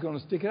see if I was going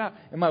to stick it out.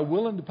 Am I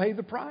willing to pay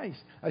the price?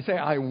 I say,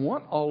 I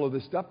want all of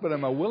this stuff, but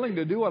am I willing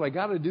to do what I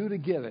got to do to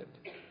get it?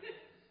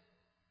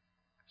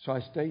 So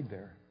I stayed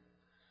there.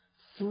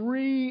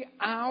 3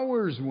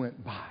 hours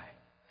went by.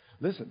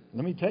 Listen,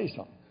 let me tell you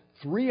something.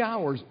 3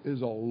 hours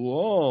is a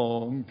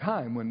long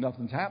time when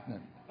nothing's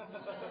happening.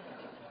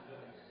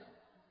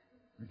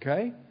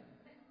 Okay?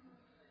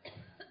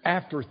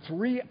 After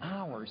 3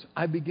 hours,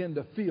 I began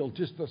to feel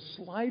just the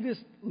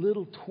slightest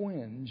little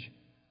twinge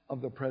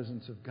of the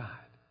presence of God.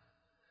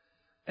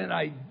 And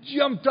I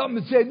jumped up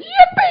and said,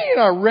 yippee!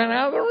 And I ran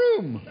out of the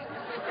room.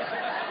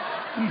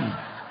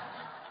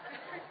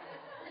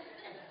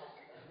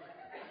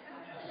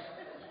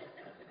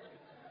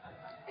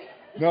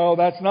 No,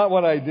 that's not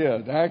what I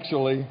did,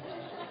 actually.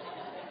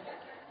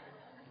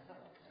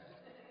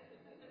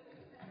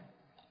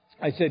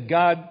 I said,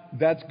 God,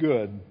 that's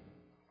good,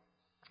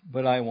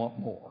 but I want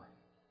more.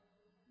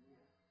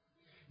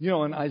 You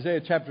know, in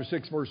Isaiah chapter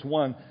 6, verse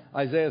 1,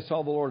 Isaiah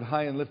saw the Lord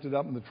high and lifted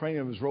up, and the train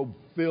of His robe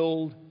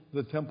filled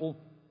the temple.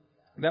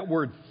 That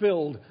word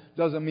filled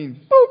doesn't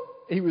mean,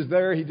 boop, He was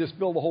there, He just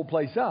filled the whole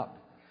place up.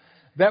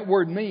 That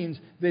word means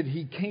that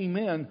He came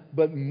in,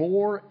 but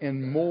more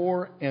and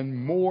more and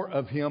more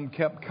of Him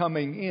kept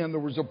coming in. There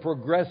was a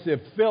progressive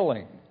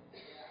filling.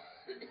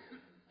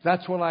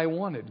 That's what I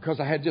wanted, because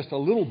I had just a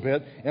little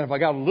bit, and if I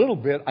got a little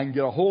bit, I can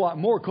get a whole lot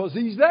more because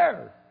He's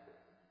there.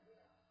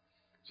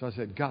 So I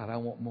said, God, I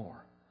want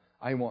more.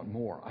 I want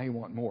more. I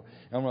want more.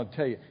 And I'm going to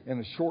tell you, in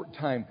a short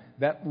time,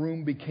 that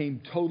room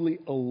became totally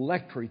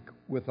electric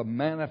with the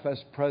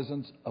manifest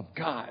presence of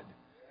God.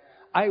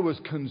 I was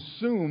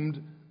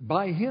consumed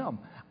by Him.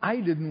 I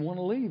didn't want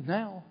to leave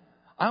now.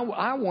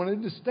 I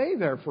wanted to stay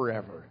there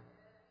forever.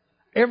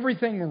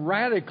 Everything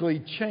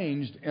radically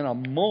changed in a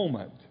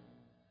moment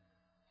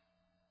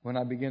when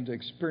I began to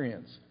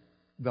experience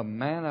the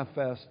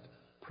manifest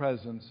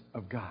presence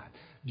of God.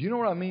 Do you know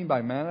what I mean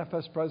by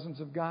manifest presence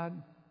of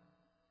God?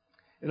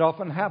 It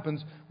often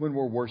happens when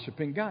we're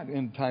worshiping God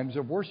in times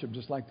of worship,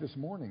 just like this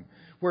morning,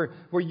 where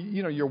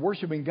you're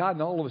worshiping God,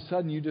 and all of a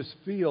sudden you just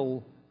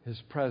feel His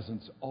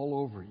presence all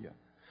over you.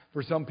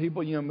 For some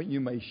people, you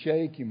may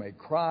shake, you may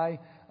cry,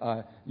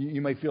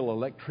 you may feel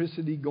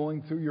electricity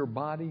going through your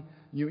body.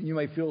 You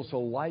may feel so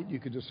light you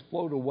could just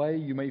float away.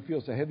 You may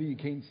feel so heavy you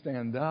can't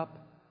stand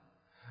up.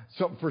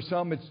 So for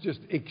some, it's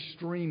just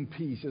extreme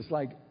peace. It's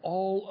like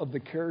all of the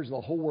cares of the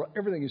whole world,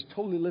 everything is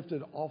totally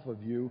lifted off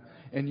of you,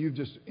 and you've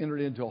just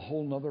entered into a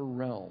whole nother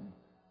realm.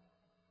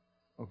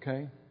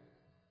 Okay?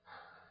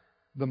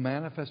 The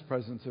manifest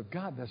presence of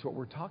God, that's what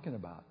we're talking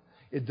about.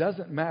 It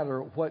doesn't matter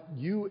what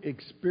you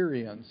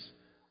experience,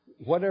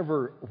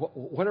 whatever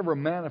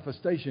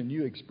manifestation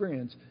you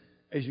experience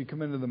as you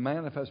come into the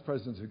manifest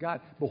presence of God,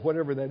 but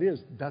whatever that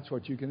is, that's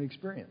what you can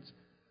experience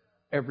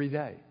every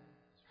day.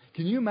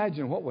 Can you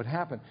imagine what would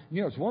happen?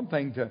 You know, it's one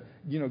thing to,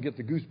 get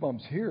the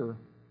goosebumps here,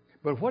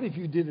 but what if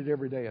you did it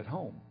every day at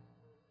home?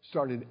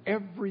 Started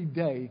every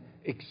day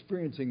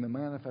experiencing the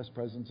manifest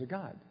presence of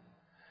God.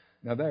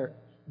 Now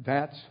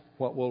that's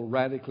what will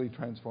radically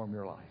transform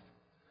your life.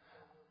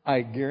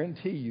 I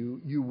guarantee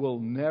you, you will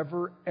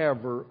never,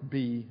 ever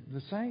be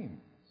the same.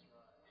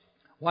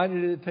 Why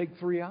did it take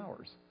 3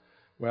 hours?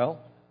 Well,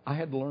 I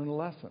had to learn a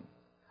lesson.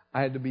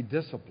 I had to be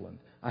disciplined.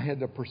 I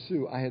had to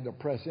pursue. I had to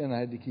press in. I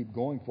had to keep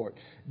going for it.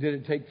 Did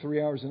it take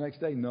 3 hours the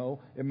next day? No.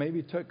 It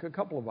maybe took a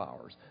couple of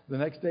hours. The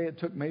next day it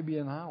took maybe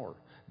an hour.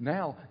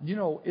 Now,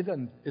 it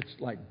doesn't, it's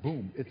like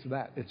boom, it's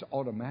that. It's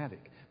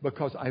automatic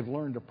because I've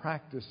learned to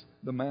practice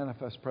the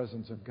manifest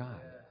presence of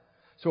God.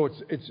 So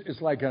it's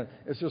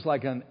just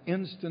like an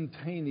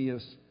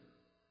instantaneous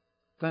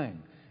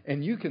thing.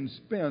 And you can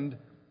spend,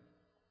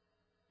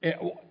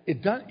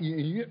 it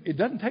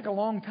doesn't take a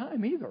long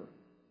time either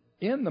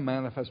in the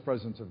manifest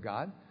presence of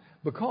God.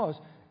 Because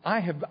I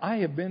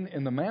have been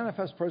in the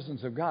manifest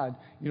presence of God,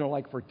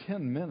 like for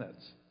 10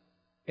 minutes.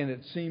 and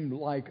it seemed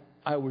like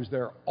I was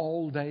there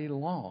all day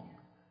long.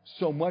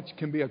 So much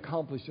can be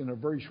accomplished in a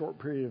very short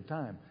period of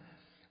time.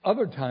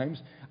 Other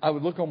times, I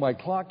would look on my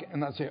clock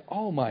and I'd say,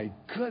 oh my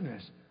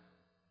goodness,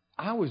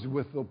 I was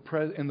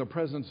in the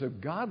presence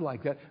of God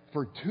like that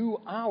for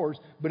 2 hours,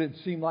 but it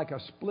seemed like a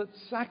split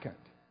second.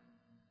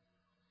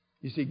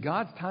 You see,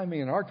 God's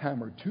timing and our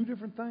time are two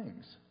different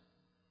things.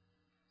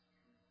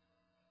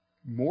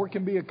 More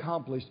can be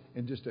accomplished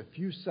in just a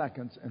few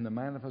seconds in the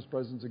manifest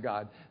presence of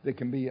God that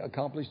can be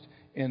accomplished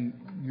in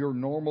your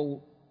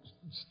normal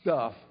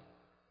stuff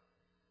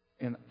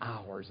in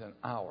hours and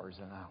hours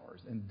and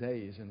hours, in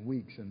days and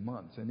weeks and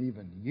months and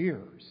even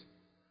years.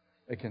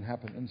 It can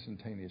happen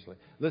instantaneously.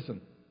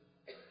 Listen,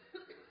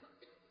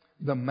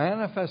 the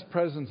manifest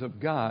presence of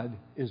God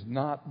is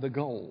not the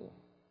goal.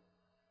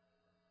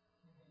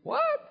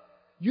 What?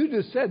 You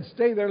just said,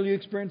 stay there till you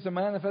experience the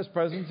manifest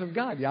presence of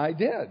God. Yeah, I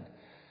did.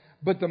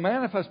 But the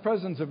manifest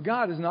presence of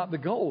God is not the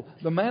goal.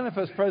 The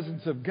manifest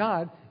presence of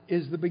God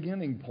is the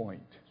beginning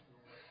point.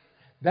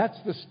 That's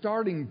the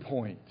starting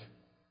point.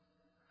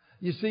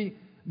 You see,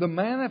 the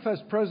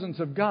manifest presence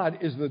of God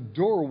is the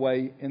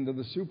doorway into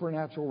the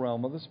supernatural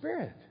realm of the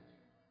Spirit.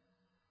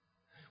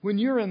 When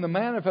you're in the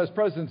manifest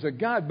presence of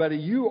God, buddy,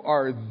 you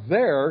are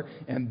there,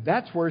 and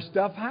that's where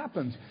stuff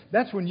happens.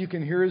 That's when you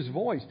can hear His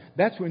voice.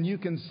 That's when you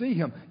can see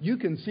Him. You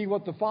can see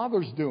what the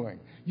Father's doing.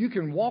 You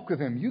can walk with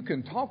Him. You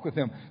can talk with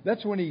Him.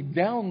 That's when He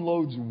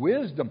downloads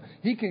wisdom.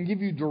 He can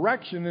give you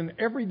direction in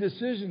every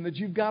decision that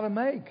you've got to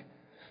make.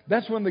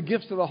 That's when the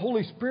gifts of the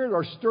Holy Spirit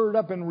are stirred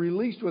up and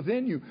released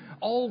within you.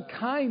 All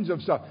kinds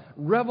of stuff.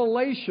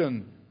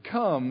 Revelation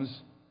comes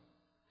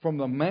from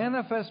the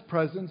manifest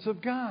presence of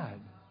God.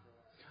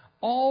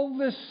 All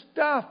this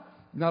stuff.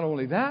 Not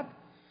only that,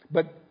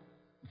 but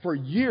for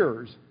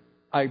years,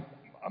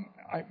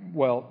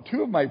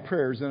 two of my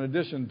prayers, in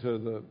addition to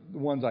the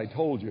ones I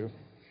told you,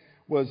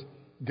 was,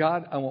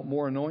 God, I want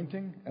more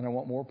anointing and I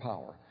want more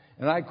power.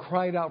 And I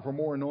cried out for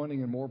more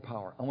anointing and more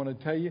power. I want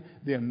to tell you,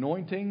 the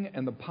anointing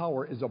and the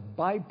power is a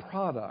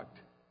byproduct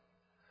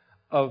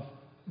of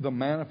the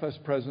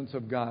manifest presence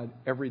of God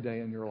every day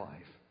in your life,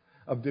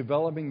 of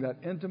developing that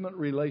intimate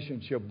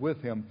relationship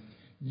with Him.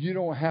 You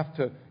don't have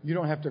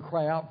to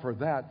cry out for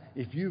that.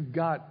 If you've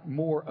got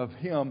more of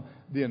Him,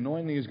 the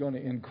anointing is going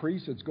to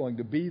increase. It's going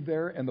to be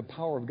there, and the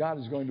power of God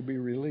is going to be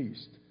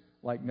released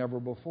like never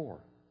before.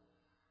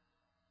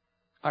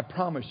 I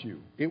promise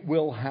you, it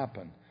will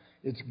happen.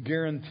 It's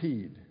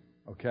guaranteed,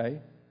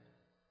 okay?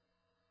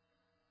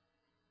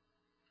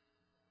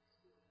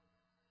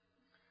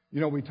 You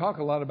know, we talk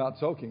a lot about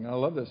soaking. I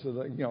love this,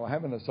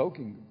 having a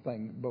soaking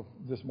thing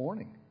this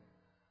morning.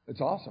 It's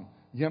awesome.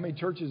 You know how many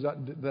churches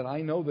that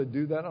I know that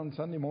do that on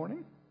Sunday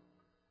morning?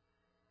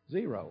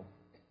 0.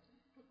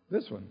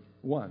 This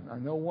one. I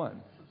know one.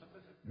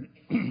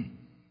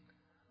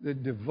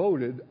 That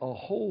devoted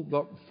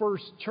the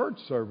first church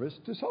service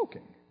to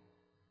soaking.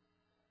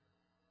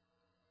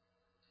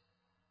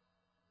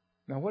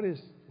 Now, what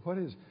is?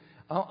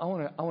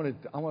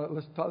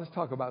 Let's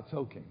talk about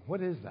soaking.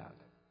 What is that?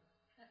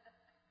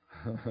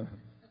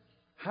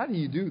 How do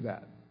you do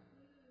that?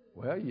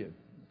 Well, you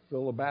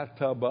fill a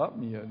bathtub up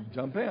and you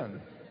jump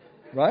in,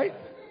 right?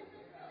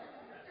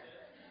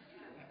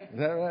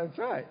 That's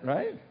right?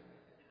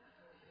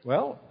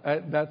 Well,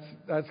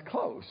 that's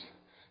close.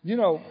 You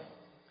know,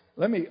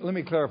 let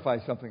me clarify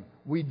something.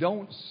 We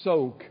don't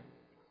soak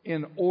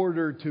in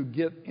order to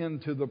get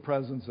into the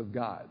presence of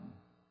God.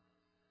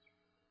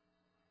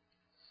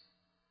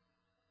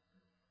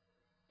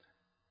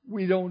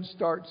 We don't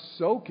start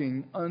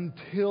soaking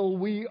until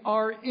we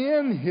are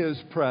in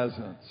His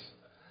presence.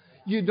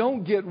 You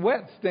don't get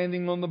wet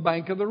standing on the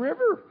bank of the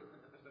river.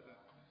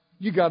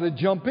 You got to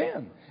jump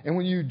in. And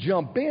when you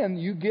jump in,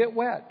 you get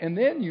wet. And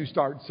then you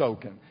start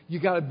soaking. You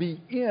got to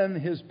be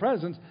in His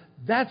presence.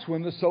 That's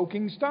when the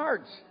soaking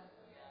starts.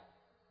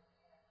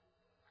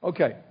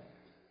 Okay.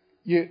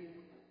 You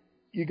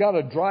got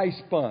a dry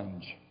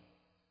sponge.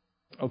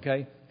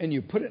 Okay? And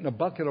you put it in a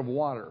bucket of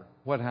water.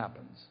 What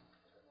happens?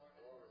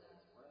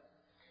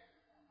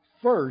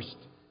 First,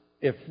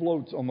 it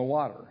floats on the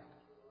water.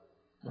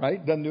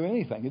 Right? Doesn't do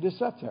anything. It just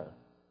sits there.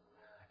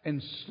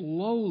 And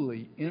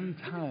slowly, in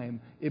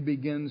time, it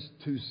begins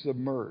to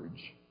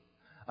submerge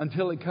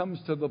until it comes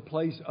to the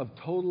place of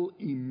total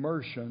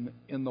immersion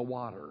in the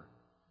water.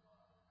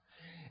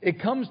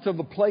 It comes to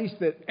the place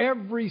that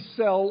every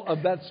cell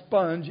of that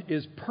sponge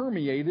is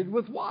permeated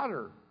with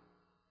water.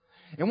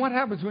 And what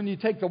happens when you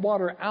take the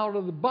water out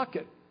of the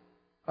bucket,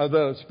 or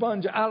the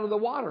sponge out of the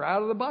water,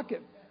 out of the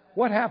bucket?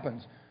 What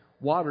happens?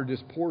 Water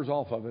just pours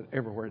off of it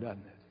everywhere, doesn't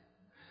it?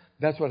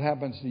 That's what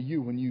happens to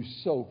you when you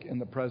soak in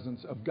the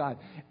presence of God.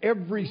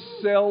 Every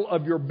cell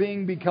of your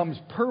being becomes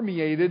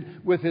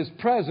permeated with His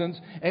presence,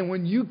 and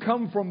when you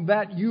come from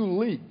that, you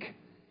leak.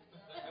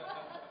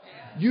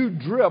 You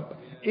drip.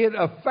 It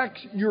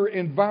affects your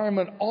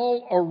environment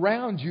all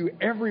around you.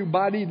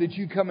 Everybody that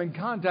you come in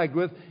contact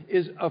with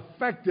is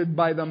affected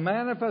by the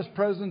manifest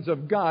presence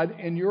of God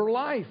in your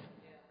life.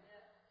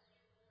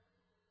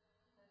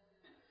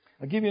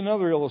 I'll give you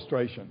another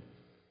illustration.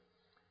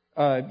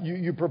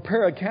 You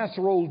prepare a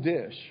casserole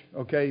dish,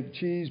 okay,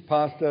 cheese,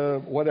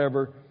 pasta,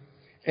 whatever,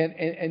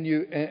 and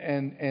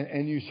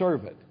you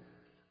serve it.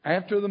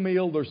 After the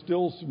meal, there's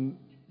still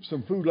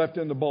some food left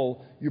in the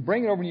bowl. You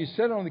bring it over and you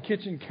set it on the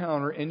kitchen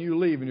counter and you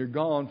leave and you're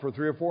gone for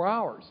 3 or 4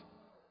 hours.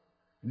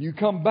 And you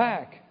come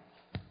back.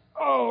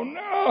 Oh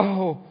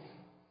no!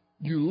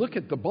 You look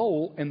at the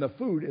bowl and the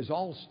food is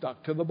all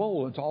stuck to the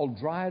bowl. It's all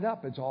dried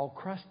up. It's all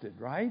crusted,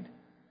 right?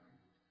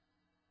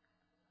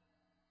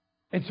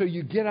 And so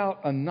you get out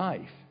a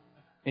knife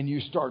and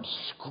you start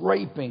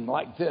scraping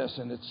like this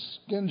and it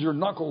skins your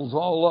knuckles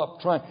all up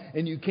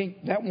and you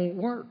can't, that won't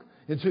work.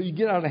 And so you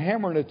get out a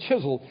hammer and a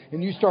chisel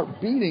and you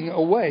start beating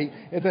away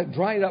at that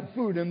dried up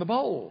food in the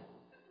bowl.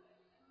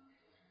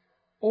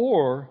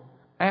 Or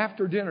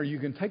after dinner, you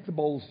can take the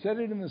bowl, set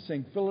it in the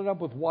sink, fill it up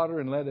with water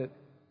and let it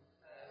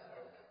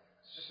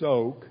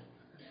soak.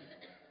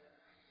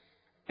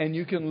 And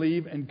you can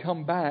leave and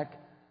come back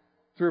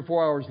 3 or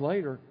 4 hours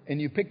later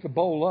and you pick the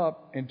bowl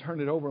up and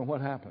turn it over and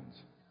what happens?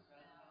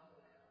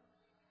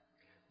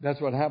 That's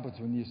what happens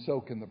when you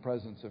soak in the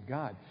presence of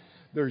God.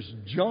 There's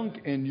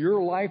junk in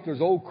your life.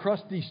 There's old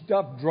crusty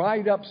stuff,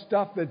 dried up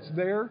stuff that's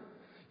there.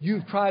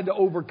 You've tried to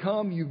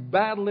overcome. You've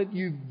battled it.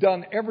 You've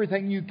done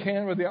everything you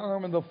can with the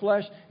arm and the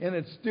flesh, and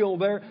it's still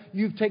there.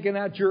 You've taken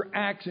out your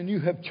axe and you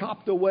have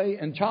chopped away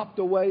and chopped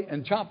away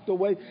and chopped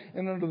away.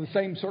 And under the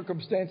same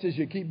circumstances,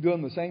 you keep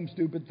doing the same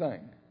stupid thing.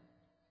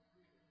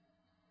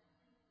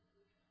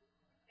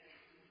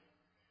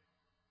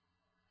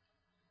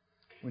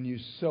 When you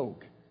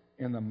soak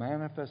in the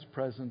manifest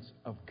presence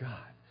of God,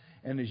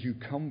 and as you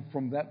come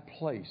from that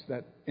place,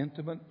 that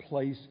intimate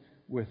place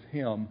with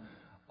Him,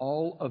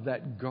 all of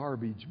that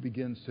garbage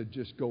begins to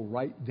just go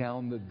right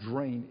down the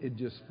drain. It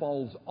just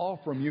falls off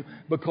from you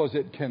because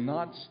it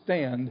cannot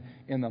stand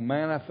in the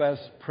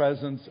manifest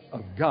presence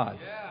of God.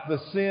 The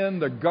sin,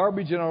 the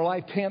garbage in our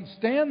life can't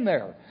stand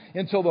there.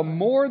 And so the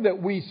more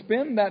that we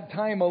spend that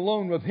time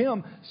alone with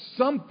Him,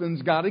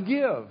 something's got to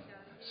give.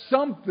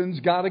 Something's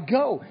got to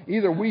go.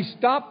 Either we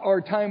stop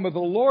our time with the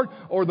Lord,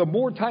 or the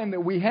more time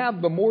that we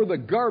have, the more the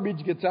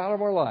garbage gets out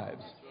of our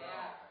lives.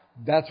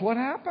 That's what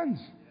happens.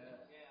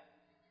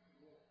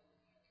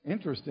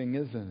 Interesting,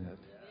 isn't it?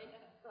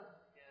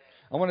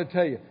 I want to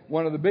tell you,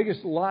 one of the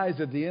biggest lies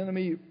that the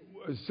enemy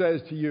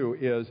says to you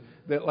is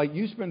that, like,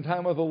 you spend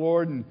time with the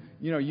Lord and,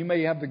 you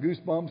may have the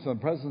goosebumps and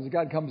the presence of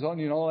God comes on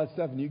you and all that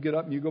stuff, and you get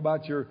up and you go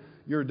about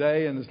your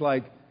day and it's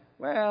like,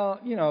 well,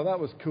 that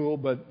was cool,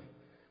 but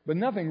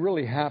nothing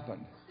really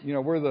happened. We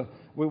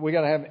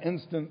got to have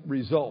instant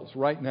results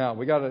right now.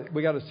 We got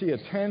to see a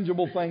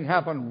tangible thing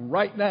happen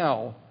right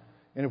now,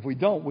 and if we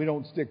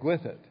don't stick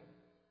with it.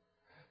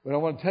 But I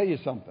want to tell you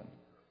something.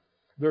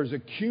 There's a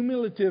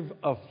cumulative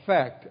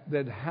effect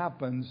that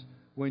happens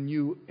when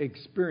you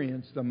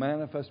experience the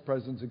manifest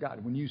presence of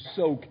God. When you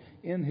soak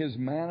in His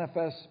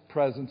manifest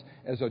presence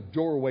as a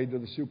doorway to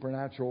the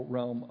supernatural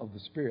realm of the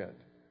Spirit.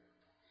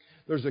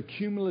 There's a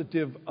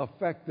cumulative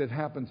effect that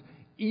happens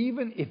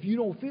even if you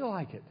don't feel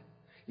like it.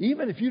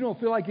 Even if you don't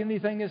feel like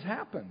anything has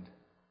happened.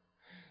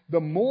 The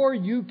more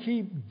you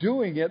keep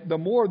doing it, the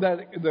more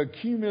that the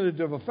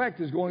cumulative effect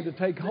is going to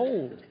take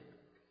hold.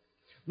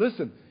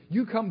 Listen,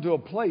 you come to a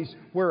place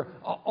where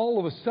all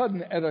of a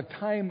sudden at a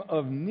time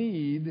of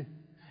need,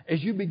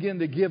 as you begin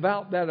to give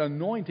out, that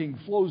anointing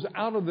flows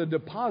out of the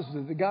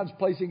deposit that God's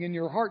placing in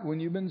your heart when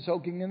you've been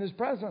soaking in His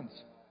presence.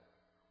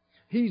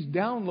 He's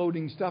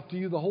downloading stuff to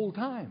you the whole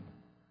time.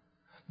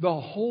 The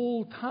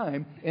whole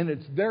time, and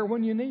it's there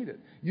when you need it.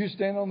 You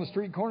stand on the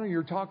street corner,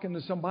 you're talking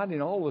to somebody,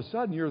 and all of a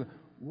sudden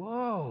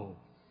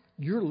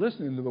you're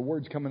listening to the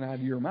words coming out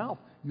of your mouth.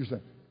 You're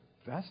saying,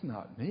 that's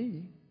not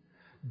me.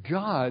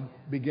 God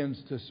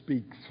begins to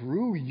speak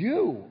through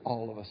you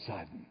all of a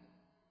sudden.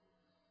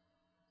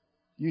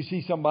 You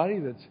see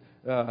somebody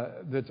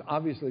that's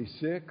obviously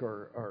sick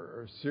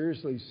or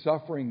seriously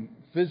suffering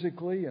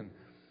physically, and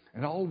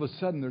all of a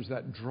sudden there's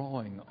that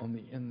drawing on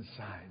the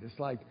inside. It's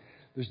like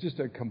there's just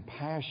a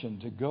compassion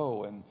to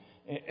go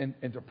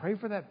and to pray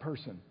for that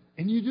person.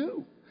 And you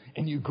do.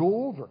 And you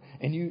go over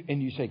and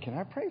you say, can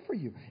I pray for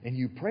you? And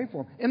you pray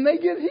for them. And they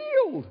get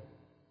healed.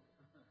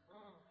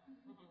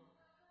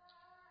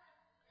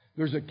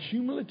 There's a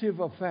cumulative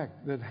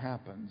effect that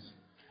happens.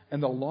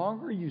 And the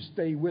longer you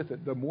stay with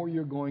it, the more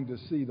you're going to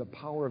see the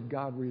power of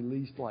God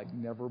released like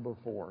never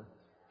before.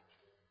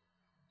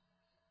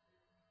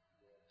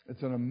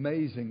 It's an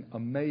amazing,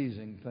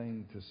 amazing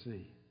thing to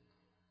see.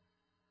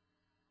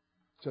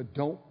 So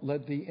don't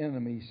let the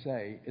enemy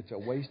say it's a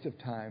waste of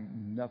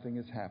time, nothing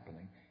is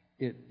happening.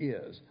 It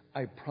is.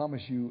 I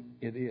promise you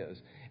it is.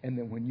 And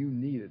then when you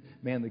need it,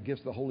 man, the gifts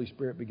of the Holy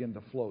Spirit begin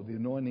to flow. The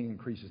anointing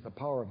increases. The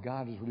power of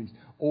God is released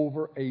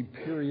over a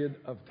period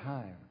of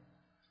time.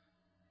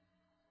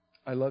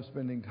 I love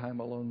spending time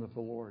alone with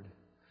the Lord.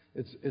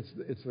 It's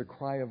the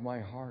cry of my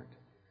heart.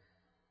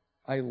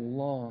 I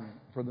long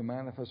for the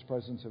manifest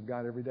presence of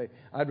God every day.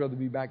 I'd rather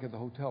be back at the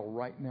hotel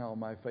right now on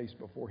my face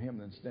before Him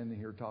than standing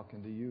here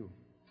talking to you.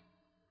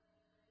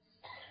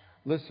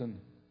 Listen,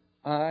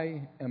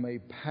 I am a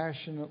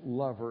passionate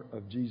lover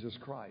of Jesus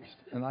Christ,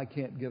 and I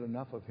can't get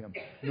enough of Him.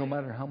 No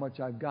matter how much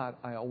I've got,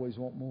 I always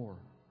want more.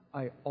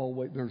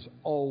 There's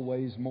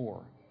always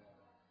more.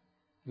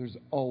 There's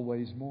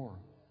always more.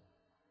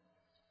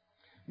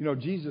 You know,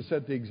 Jesus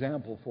set the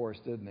example for us,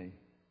 didn't He?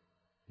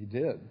 He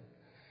did.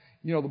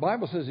 You know, the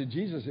Bible says that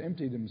Jesus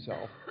emptied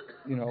Himself.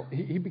 You know,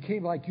 He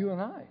became like you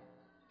and I.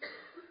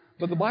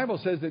 But the Bible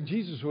says that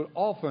Jesus would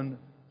often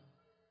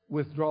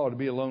withdraw to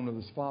be alone with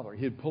His Father.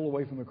 He'd pull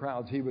away from the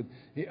crowds.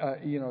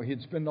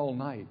 He'd spend all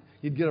night.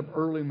 He'd get up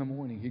early in the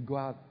morning. He'd go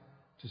out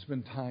to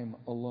spend time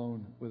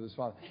alone with His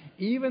Father.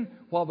 Even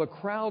while the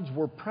crowds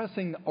were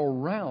pressing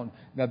around.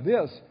 Now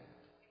this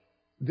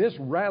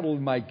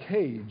rattled my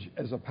cage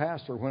as a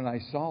pastor when I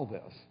saw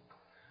this.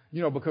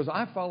 You know, because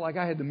I felt like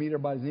I had to meet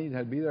everybody's needs,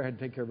 had to be there, had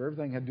to take care of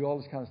everything, had to do all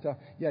this kind of stuff.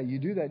 Yeah, you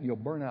do that and you'll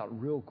burn out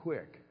real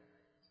quick.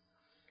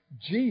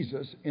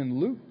 Jesus, in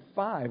Luke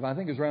 5, I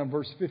think it's around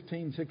verse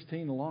 15,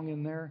 16, along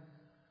in there,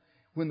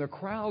 when the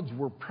crowds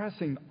were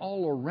pressing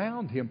all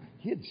around Him,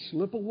 He'd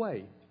slip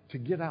away to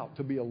get out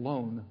to be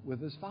alone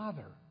with His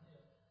Father.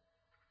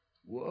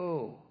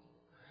 Whoa.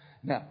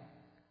 Now,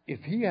 if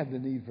He had the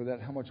need for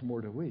that, how much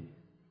more do we?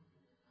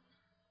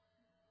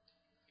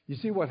 You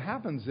see, what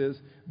happens is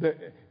that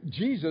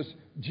Jesus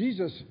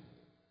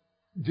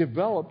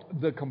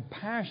developed the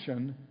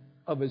compassion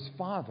of His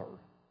Father.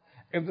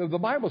 And the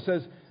Bible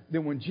says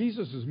that when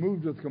Jesus is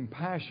moved with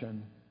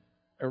compassion,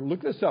 or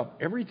look this up,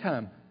 every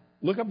time,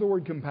 look up the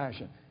word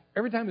compassion.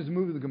 Every time He's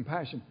moved with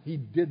compassion, He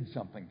did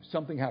something.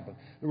 Something happened.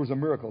 There was a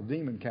miracle,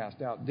 demon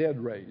cast out, dead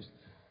raised.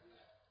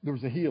 There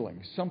was a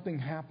healing. Something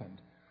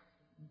happened.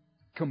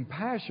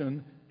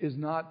 Compassion is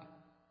not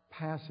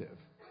passive.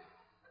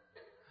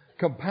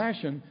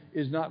 Compassion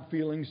is not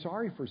feeling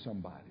sorry for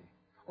somebody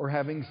or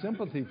having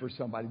sympathy for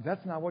somebody.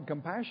 That's not what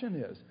compassion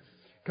is.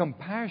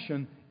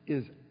 Compassion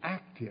is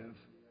active.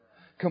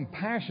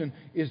 Compassion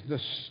is the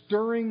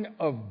stirring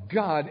of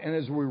God, and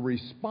as we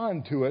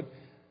respond to it,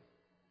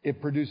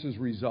 it produces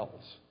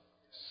results.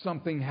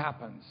 Something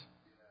happens.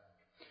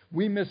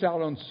 We miss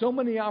out on so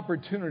many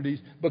opportunities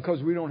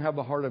because we don't have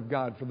the heart of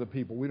God for the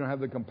people. We don't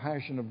have the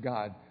compassion of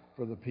God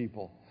for the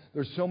people.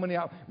 There's so many,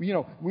 we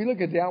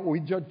look at the outward, we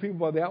judge people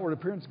by the outward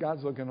appearance.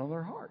 God's looking on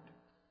their heart.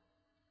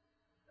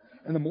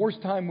 And the more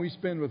time we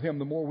spend with Him,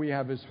 the more we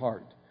have His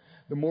heart.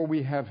 The more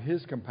we have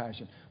His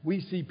compassion.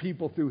 We see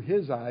people through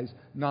His eyes,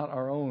 not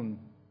our own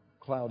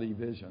cloudy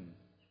vision.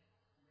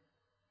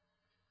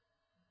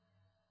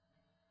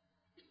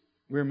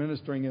 We were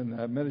ministering in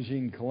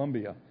Medellin,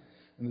 Colombia,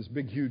 in this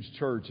big, huge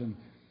church. And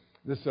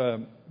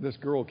this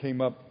girl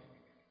came up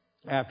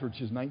after.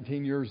 She's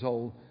 19 years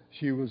old.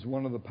 She was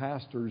one of the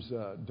pastor's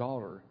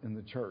daughter in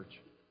the church.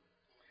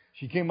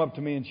 She came up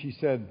to me and she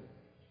said,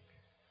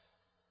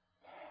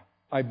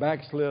 I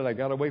backslid. I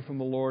got away from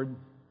the Lord.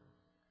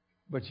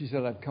 But she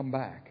said, I've come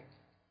back.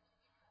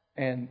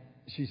 And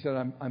she said,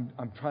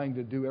 I'm trying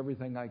to do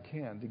everything I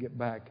can to get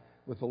back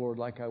with the Lord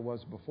like I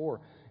was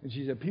before. And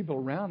she said, people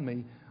around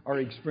me are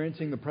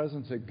experiencing the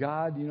presence of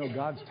God. You know,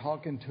 God's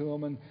talking to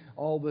them and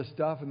all this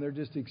stuff. And they're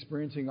just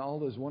experiencing all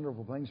those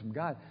wonderful things from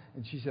God.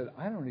 And she said,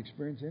 I don't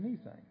experience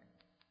anything.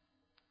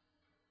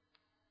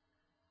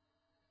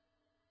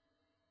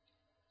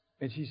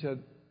 And she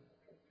said,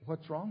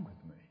 what's wrong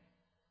with me?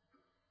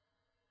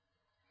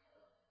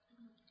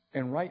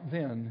 And right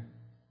then,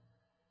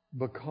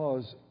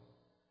 because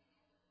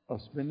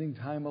of spending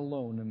time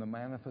alone in the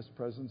manifest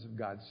presence of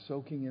God,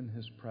 soaking in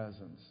His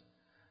presence,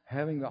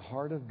 having the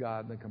heart of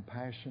God, the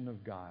compassion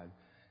of God,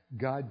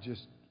 God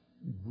just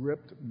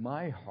gripped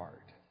my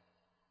heart.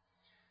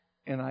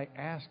 And I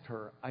asked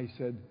her, I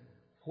said,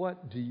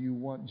 what do you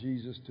want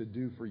Jesus to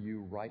do for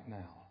you right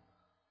now?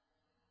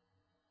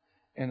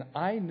 And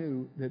I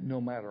knew that no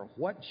matter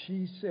what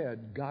she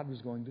said, God was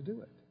going to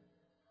do it.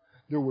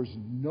 There was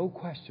no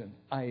question.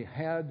 I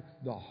had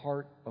the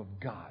heart of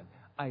God.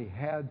 I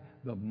had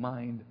the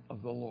mind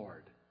of the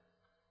Lord.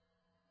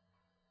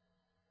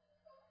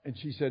 And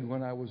she said,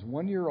 when I was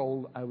 1 year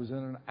old, I was in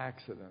an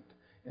accident.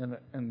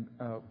 And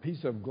a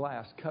piece of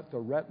glass cut the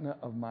retina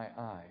of my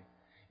eye.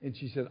 And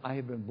she said, I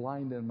have been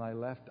blind in my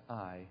left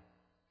eye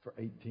for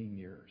 18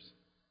 years.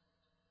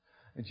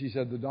 And she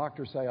said, the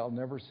doctors say I'll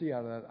never see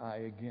out of that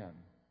eye again.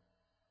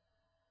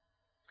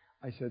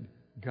 I said,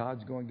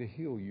 God's going to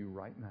heal you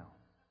right now.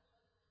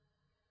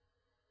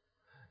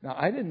 Now,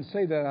 I didn't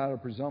say that out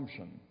of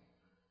presumption.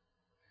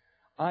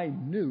 I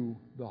knew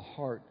the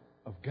heart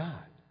of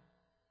God.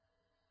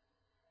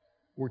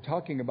 We're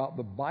talking about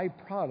the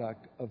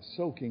byproduct of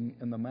soaking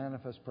in the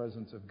manifest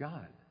presence of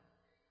God.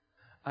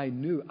 I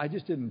knew, I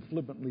just didn't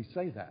flippantly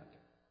say that.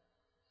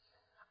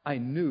 I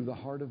knew the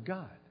heart of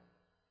God.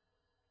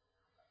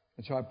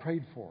 And so I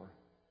prayed for her.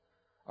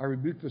 I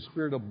rebuked the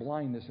spirit of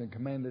blindness and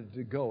commanded it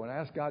to go, and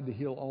asked God to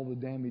heal all the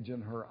damage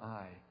in her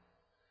eye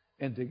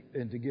and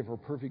to give her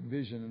perfect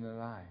vision in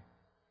that eye.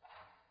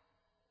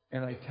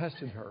 And I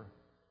tested her,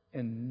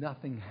 and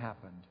nothing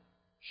happened.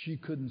 She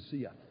couldn't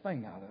see a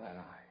thing out of that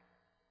eye.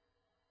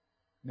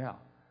 Now,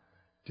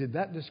 did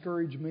that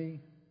discourage me?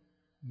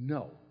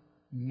 No,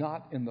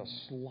 not in the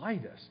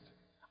slightest.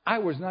 I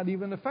was not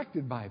even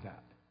affected by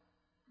that.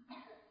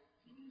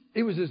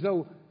 It was as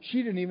though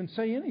she didn't even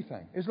say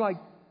anything. It's like,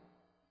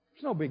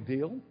 it's no big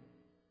deal.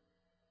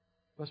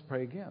 Let's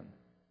pray again.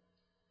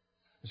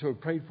 So we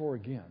prayed for her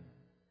again.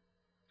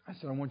 I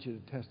said, I want you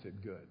to test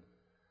it good.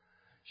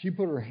 She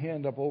put her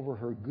hand up over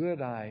her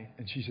good eye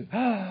and she said,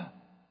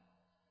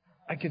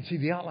 I can see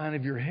the outline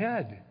of your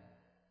head.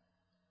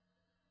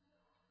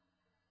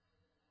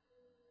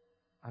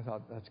 I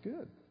thought, that's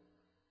good.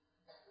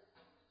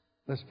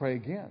 Let's pray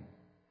again.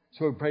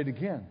 So we prayed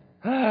again.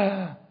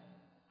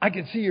 I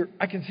can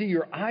see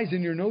your eyes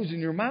and your nose and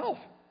your mouth.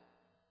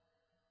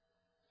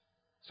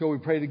 So we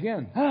prayed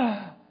again.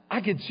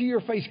 I can see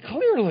your face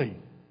clearly.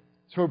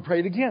 So we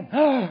prayed again.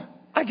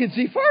 I can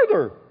see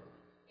further.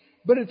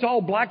 But it's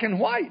all black and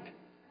white.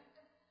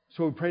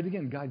 So we prayed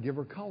again. God, give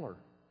her color.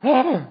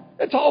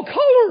 It's all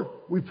color.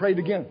 We prayed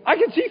again. I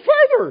can see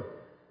further.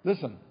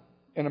 Listen,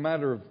 in a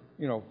matter of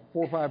 4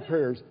 or 5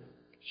 prayers,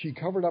 she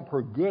covered up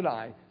her good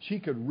eye. She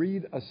could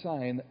read a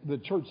sign. The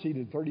church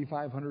seated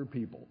 3,500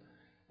 people.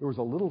 There was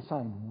a little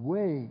sign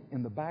way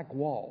in the back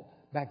wall,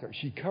 back there.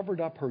 She covered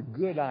up her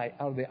good eye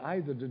out of the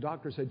eye that the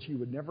doctor said she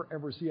would never,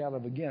 ever see out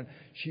of again.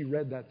 She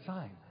read that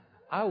sign.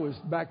 I was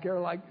back there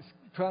like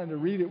trying to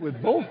read it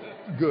with both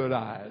good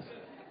eyes.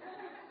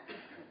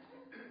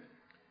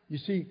 You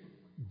see,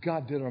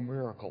 God did a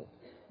miracle.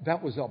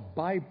 That was a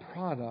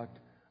byproduct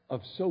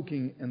of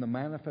soaking in the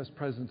manifest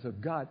presence of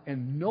God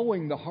and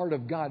knowing the heart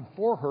of God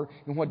for her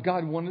and what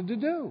God wanted to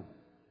do.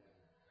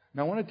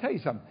 Now, I want to tell you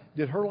something.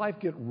 Did her life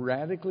get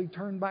radically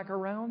turned back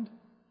around?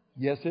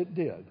 Yes, it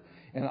did.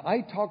 And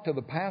I talked to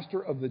the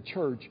pastor of the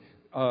church.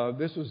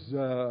 This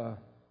was,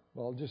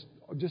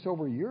 just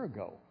over a year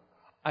ago.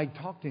 I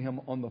talked to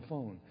him on the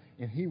phone,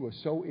 and he was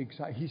so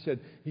excited.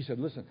 He said,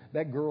 listen,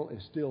 that girl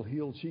is still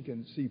healed. She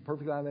can see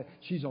perfectly out of that.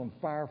 She's on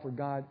fire for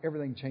God.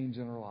 Everything changed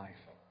in her life.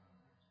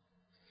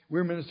 We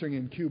were ministering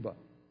in Cuba.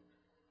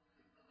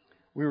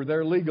 We were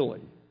there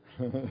legally.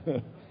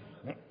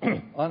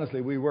 Honestly,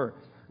 we were.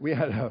 We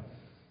had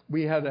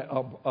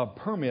a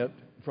permit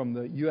from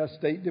the U.S.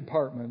 State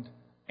Department,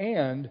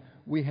 and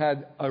we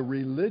had a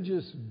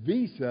religious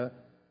visa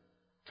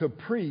to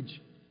preach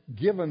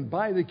given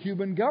by the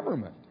Cuban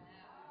government.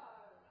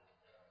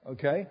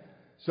 Okay?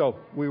 So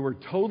we were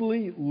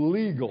totally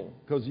legal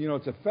because,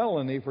 it's a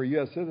felony for a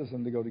U.S.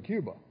 citizen to go to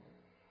Cuba.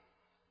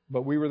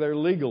 But we were there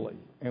legally,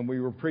 and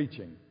we were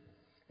preaching.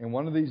 In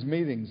one of these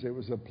meetings, it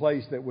was a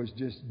place that was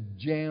just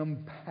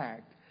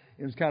jam-packed.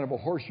 It was kind of a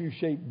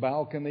horseshoe-shaped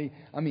balcony.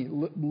 I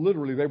mean,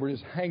 literally, they were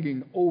just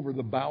hanging over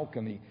the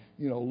balcony,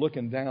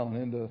 looking down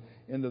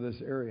into this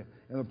area.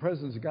 And the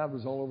presence of God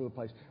was all over the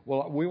place.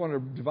 Well, we want to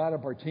divide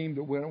up our team.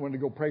 We want to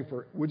go pray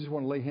for. We just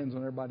want to lay hands on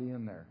everybody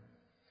in there.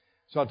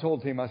 So I told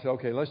the team, I said,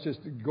 okay, let's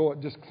just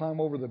climb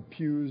over the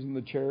pews and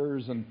the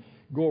chairs and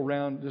go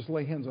around, just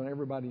lay hands on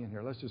everybody in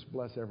here. Let's just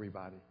bless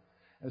everybody.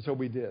 And so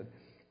we did.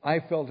 I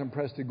felt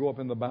impressed to go up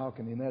in the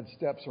balcony, and they had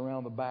steps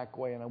around the back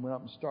way, and I went up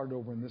and started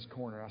over in this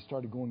corner. I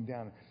started going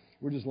down.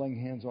 We're just laying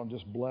hands on,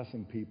 just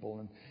blessing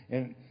people.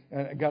 And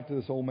I got to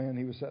this old man.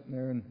 He was sitting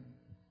there, and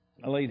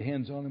I laid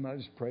hands on him. I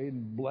just prayed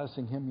and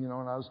blessing him, and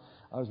I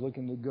was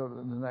looking to go to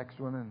the next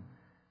one,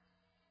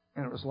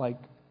 and it was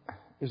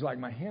like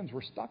my hands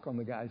were stuck on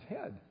the guy's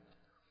head.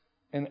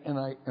 And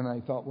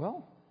I thought,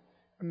 well,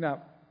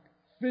 now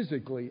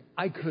physically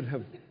I could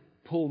have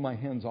pulled my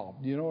hands off.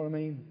 Do you know what I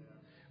mean?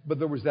 But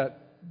there was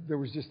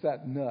just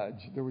that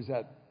nudge. There was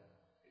that,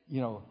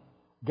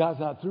 God's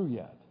not through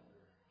yet.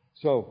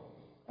 So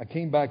I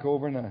came back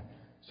over and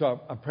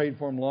I prayed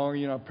for him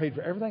longer. I prayed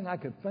for everything I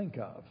could think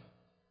of.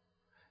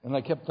 And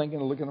I kept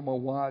thinking, looking at my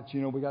watch,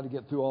 we got to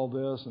get through all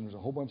this, and there's a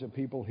whole bunch of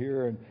people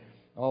here and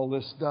all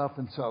this stuff.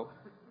 And so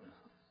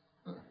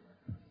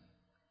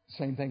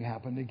same thing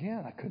happened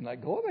again. I couldn't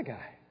let go of the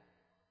guy.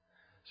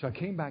 So I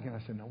came back and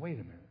I said, now wait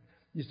a minute.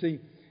 You see,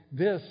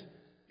 this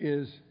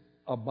is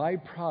a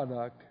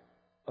byproduct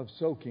of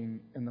soaking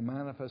in the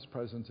manifest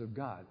presence of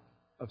God,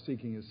 of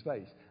seeking His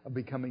face, of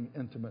becoming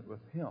intimate with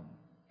Him.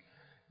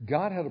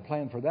 God had a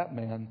plan for that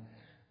man.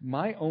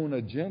 My own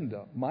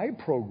agenda, my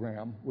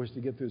program was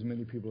to get through as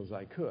many people as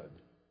I could.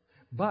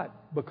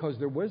 But because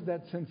there was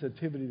that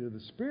sensitivity to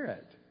the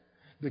Spirit,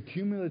 the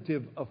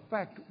cumulative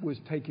effect was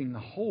taking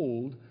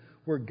hold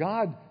where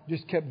God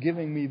just kept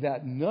giving me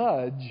that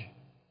nudge.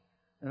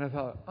 And I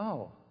thought,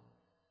 oh.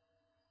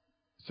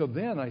 So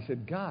then I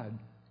said, God,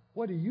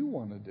 what do you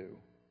want to do?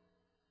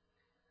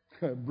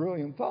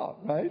 Brilliant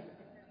thought, right?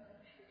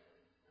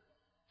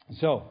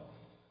 So,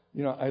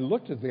 I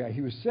looked at the guy.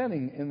 He was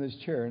sitting in this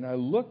chair, and I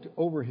looked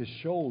over his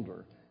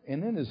shoulder,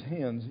 and in his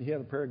hands, he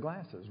had a pair of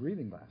glasses,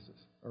 reading glasses,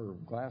 or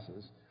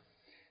glasses.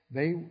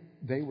 They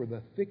were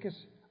the thickest.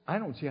 I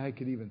don't see how I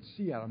could even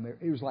see out of them there.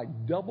 It was like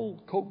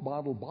double Coke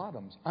bottle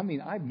bottoms. I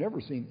mean, I've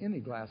never seen any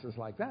glasses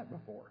like that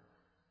before.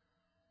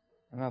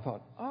 And I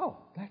thought, oh,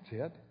 that's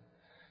it.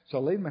 So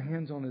I laid my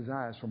hands on his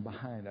eyes from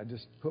behind. I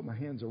just put my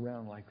hands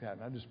around like that.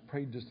 And I just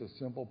prayed just a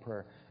simple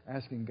prayer,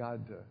 asking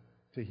God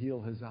to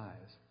heal his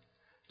eyes.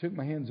 Took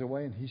my hands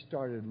away, and he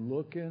started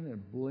looking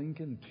and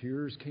blinking.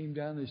 Tears came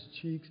down his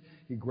cheeks.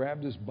 He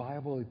grabbed his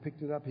Bible. He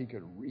picked it up. He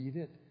could read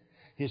it.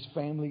 His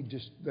family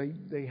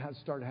they had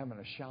started having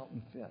a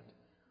shouting fit.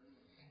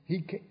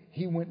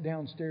 He went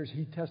downstairs.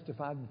 He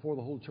testified before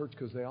the whole church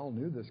because they all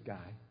knew this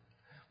guy.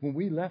 When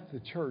we left the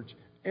church,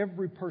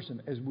 every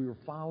person, as we were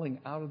filing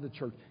out of the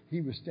church,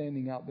 he was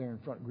standing out there in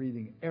front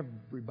greeting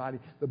everybody,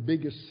 the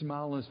biggest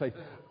smile on his face.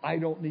 I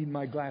don't need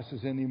my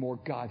glasses anymore.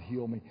 God,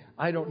 heal me.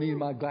 I don't need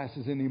my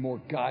glasses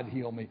anymore. God,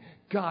 heal me.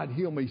 God,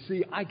 heal me.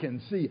 See, I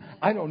can see.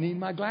 I don't need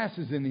my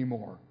glasses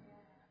anymore.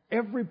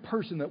 Every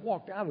person that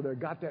walked out of there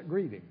got that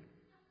greeting.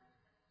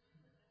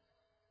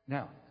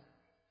 Now,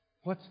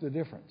 what's the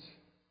difference?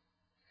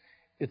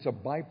 It's a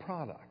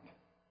byproduct.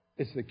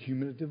 It's the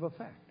cumulative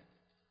effect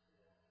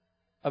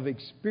of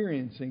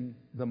experiencing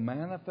the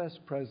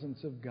manifest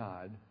presence of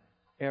God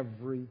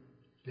every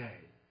day.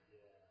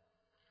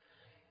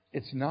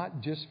 It's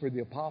not just for the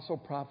apostle,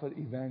 prophet,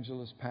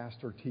 evangelist,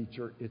 pastor,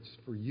 teacher. It's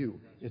for you.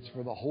 It's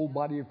for the whole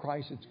body of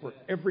Christ. It's for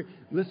every...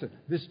 Listen,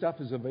 this stuff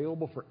is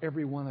available for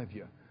every one of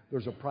you.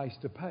 There's a price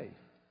to pay.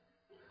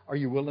 Are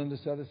you willing to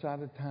set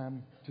aside a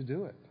time to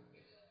do it?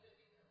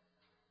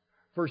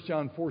 1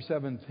 John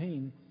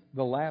 4:17,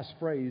 the last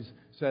phrase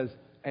says,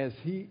 as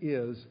He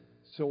is,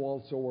 so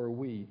also are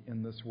we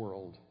in this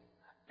world.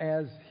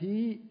 As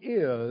He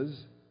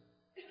is,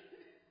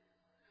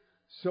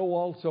 so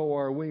also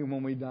are we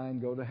when we die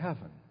and go to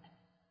heaven.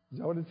 Is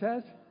that what it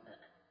says?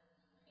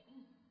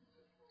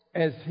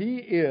 As He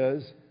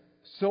is,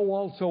 so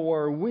also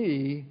are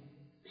we.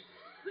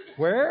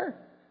 Where?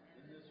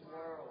 In this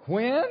world.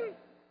 When?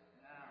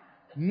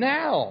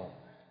 Now.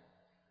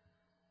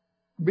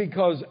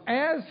 Because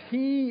as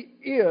He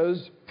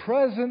is,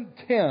 present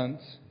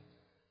tense,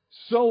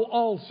 so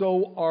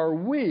also are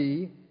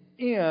we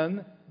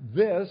in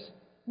this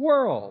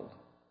world.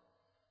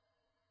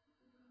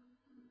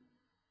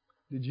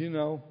 Did you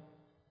know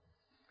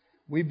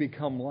we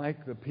become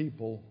like the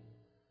people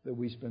that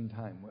we spend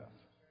time with?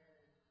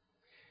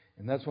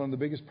 And that's one of the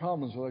biggest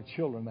problems with our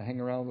children. They hang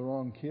around with the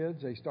wrong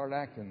kids, they start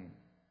acting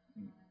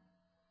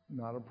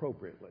not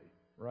appropriately,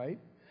 right?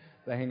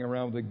 They hang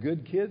around with the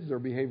good kids, their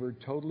behavior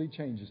totally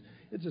changes.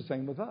 It's the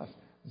same with us.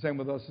 The same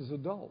with us as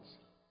adults.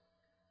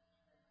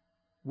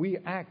 We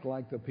act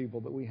like the people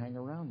that we hang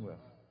around with.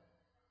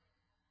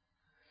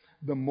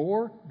 The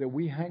more that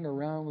we hang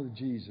around with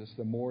Jesus,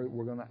 the more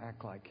we're going to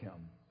act like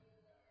Him.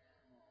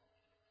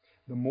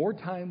 The more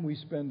time we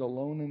spend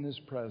alone in His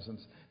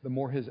presence, the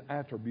more His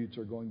attributes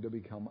are going to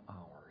become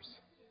ours.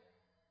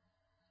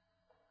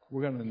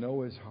 We're going to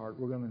know His heart.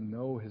 We're going to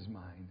know His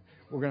mind.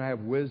 We're going to have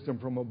wisdom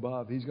from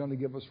above. He's going to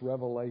give us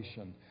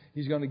revelation.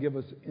 He's going to give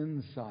us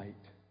insight.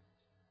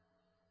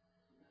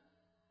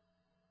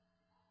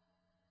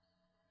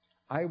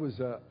 I was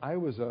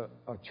a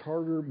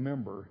charter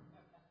member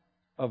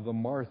of the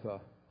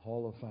Martha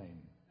Hall of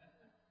Fame.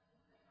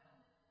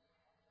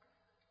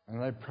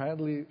 And I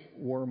proudly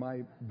wore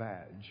my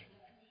badge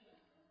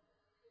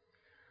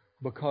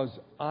because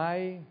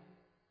I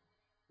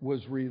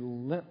was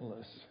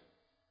relentless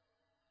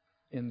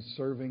in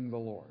serving the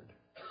Lord.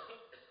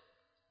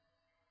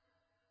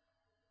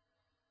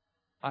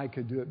 I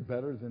could do it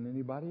better than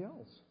anybody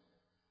else.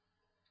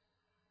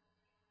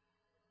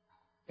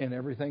 And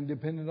everything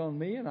depended on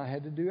me, and I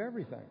had to do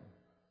everything.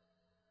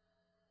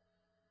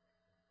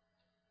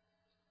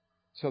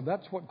 So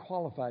that's what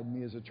qualified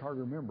me as a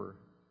charter member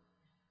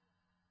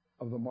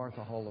of the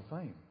Martha Hall of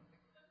Fame.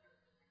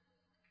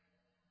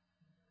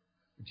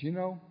 But you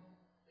know,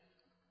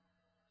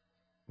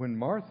 when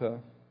Martha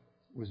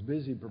was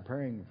busy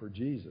preparing for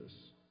Jesus,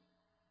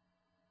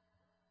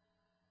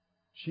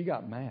 she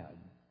got mad.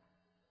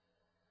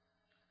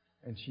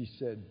 And she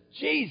said,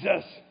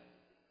 Jesus,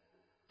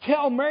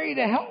 tell Mary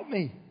to help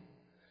me.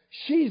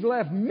 She's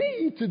left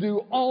me to do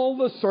all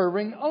the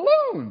serving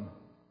alone.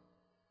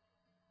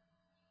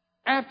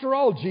 After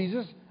all,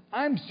 Jesus,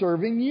 I'm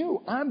serving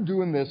you. I'm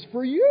doing this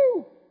for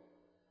you.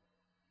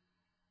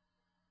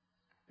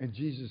 And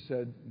Jesus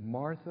said,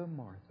 Martha,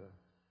 Martha,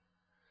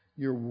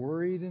 you're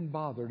worried and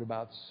bothered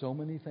about so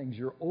many things.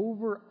 You're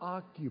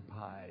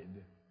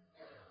overoccupied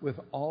with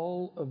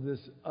all of this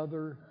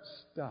other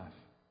stuff.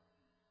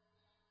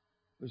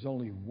 There's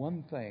only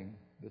one thing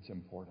that's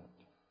important.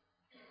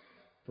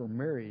 For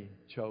Mary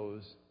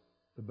chose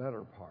the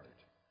better part,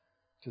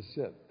 to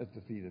sit at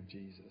the feet of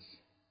Jesus.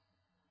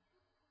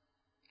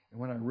 And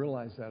when I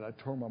realized that, I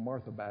tore my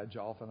Martha badge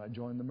off and I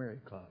joined the Mary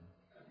Club.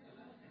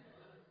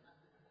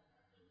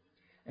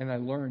 And I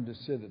learned to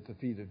sit at the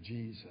feet of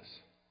Jesus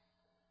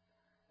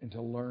and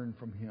to learn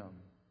from Him,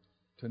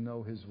 to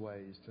know His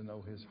ways, to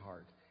know His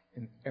heart.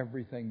 And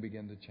everything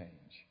began to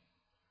change.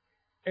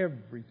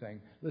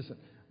 Everything. Listen,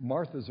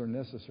 Marthas are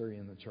necessary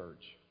in the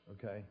church,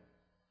 okay?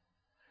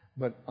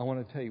 But I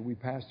want to tell you, we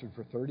pastored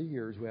for 30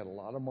 years. We had a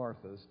lot of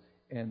Marthas,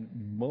 and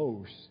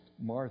most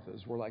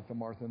Marthas were like the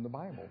Martha in the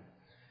Bible.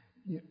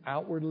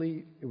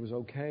 Outwardly, it was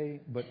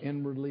okay, but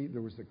inwardly,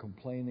 there was the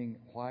complaining,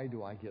 why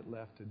do I get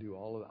left to do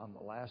all of it? I'm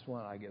the last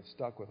one. I get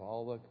stuck with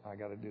I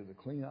got to do the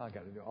cleanup. I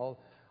got to do all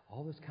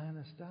this kind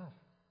of stuff.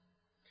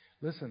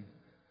 Listen,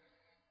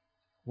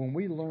 when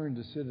we learn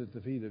to sit at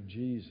the feet of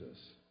Jesus,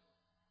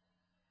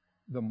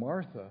 the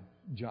Martha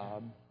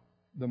job,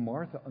 the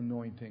Martha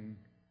anointing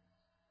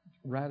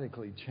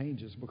radically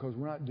changes, because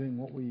we're not doing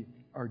what we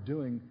are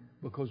doing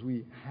because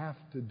we have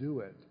to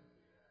do it,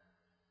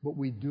 but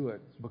we do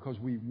it because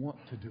we want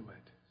to do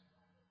it.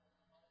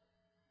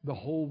 The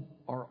whole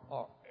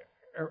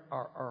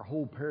our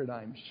whole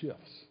paradigm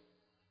shifts.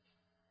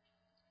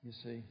 You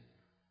see,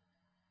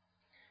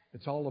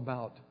 it's all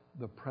about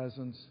the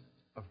presence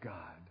of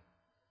God.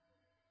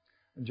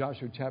 In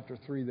Joshua chapter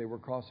 3, they were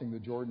crossing the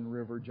Jordan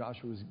River.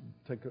 Joshua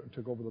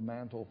took over the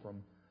mantle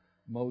from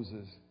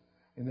Moses.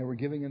 And they were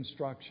giving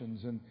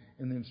instructions. And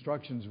the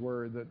instructions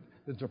were that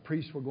the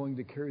priests were going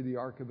to carry the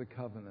Ark of the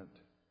Covenant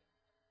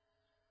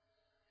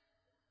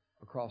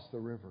across the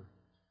river.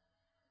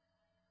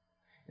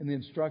 And the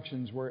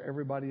instructions were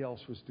everybody else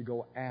was to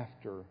go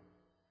after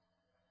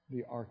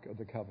the Ark of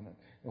the Covenant.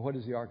 And what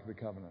is the Ark of the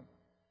Covenant?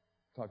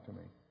 Talk to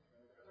me.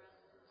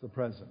 It's the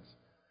presence.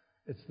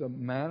 It's the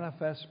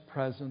manifest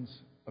presence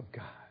of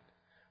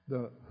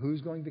God.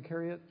 Who's going to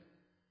carry it?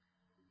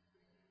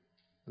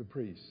 The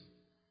priests.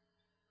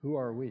 Who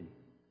are we?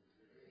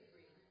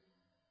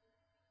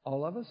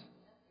 All of us?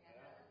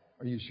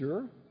 Are you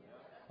sure?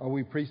 Are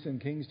we priests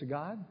and kings to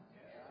God?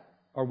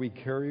 Are we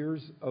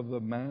carriers of the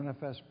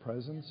manifest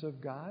presence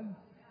of God?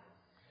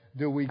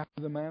 Do we have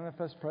the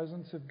manifest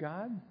presence of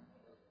God?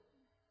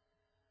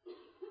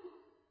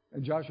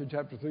 In Joshua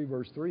chapter 3,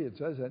 verse 3, it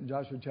says that. In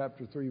Joshua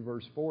chapter 3,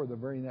 verse 4, the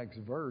very next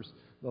verse,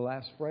 the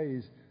last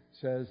phrase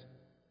says,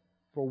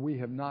 "For we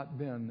have not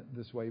been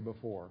this way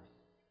before."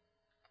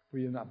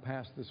 We have not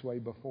passed this way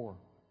before.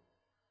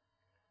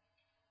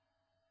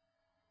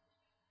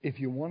 If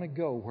you want to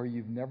go where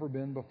you've never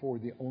been before,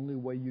 the only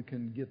way you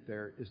can get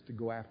there is to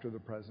go after the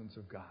presence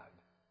of God.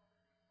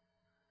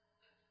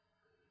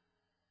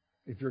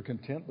 If you're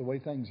content the way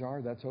things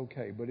are, that's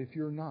okay. But if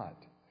you're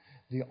not,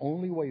 the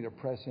only way to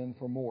press in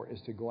for more is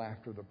to go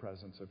after the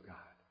presence of God.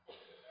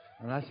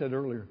 And I said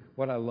earlier,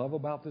 what I love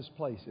about this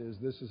place is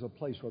this is a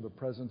place where the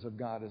presence of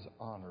God is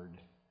honored.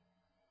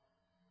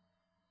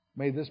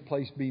 May this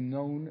place be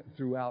known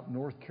throughout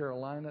North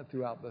Carolina,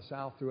 throughout the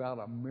South, throughout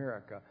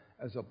America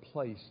as a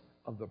place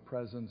of the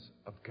presence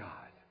of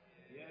God.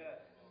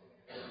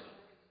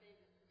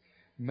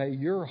 May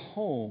your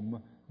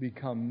home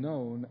become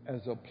known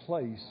as a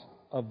place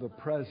of the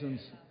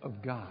presence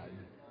of God.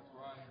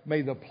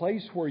 May the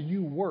place where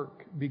you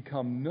work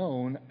become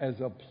known as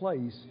a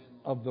place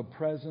of the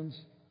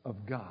presence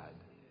of God.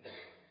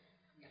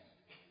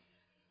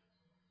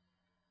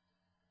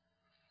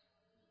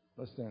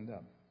 Let's stand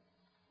up.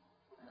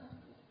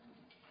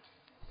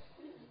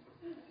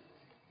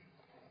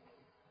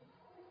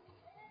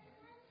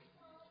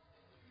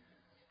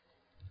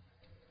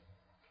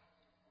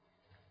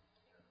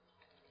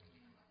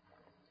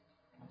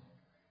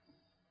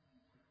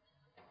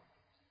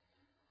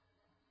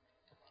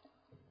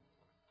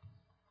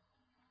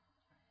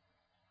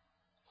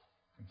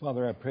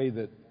 Father, I pray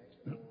that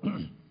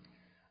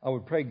I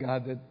would pray,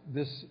 God, that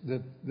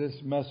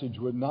this message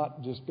would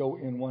not just go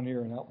in one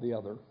ear and out the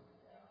other,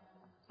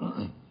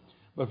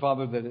 but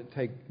Father, that it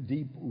take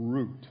deep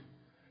root,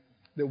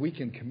 that we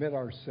can commit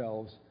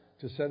ourselves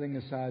to setting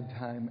aside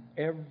time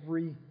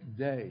every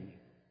day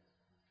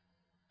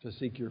to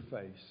seek your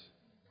face,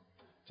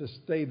 to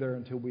stay there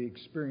until we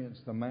experience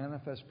the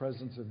manifest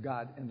presence of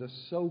God, and to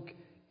soak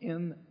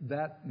in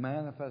that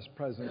manifest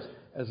presence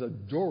as a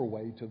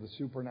doorway to the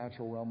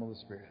supernatural realm of the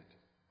Spirit.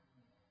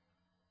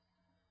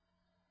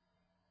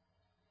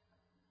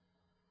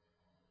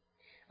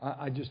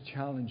 I just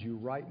challenge you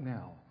right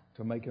now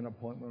to make an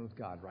appointment with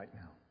God right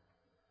now.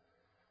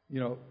 You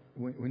know,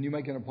 when you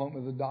make an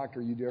appointment with a doctor,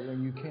 you do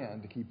everything you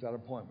can to keep that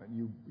appointment.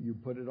 You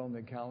put it on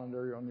the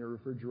calendar, on your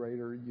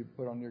refrigerator, you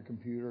put it on your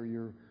computer,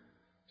 your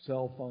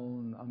cell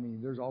phone. I mean,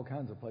 there's all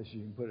kinds of places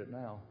you can put it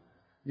now.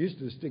 You used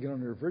to stick it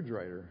on the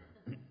refrigerator.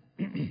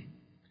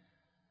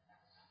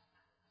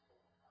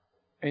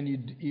 And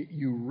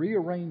you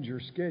rearrange your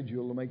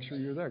schedule to make sure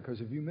you're there. Because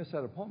if you miss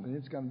that appointment,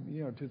 it's going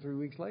to 2-3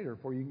 weeks later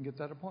before you can get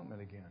that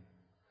appointment again.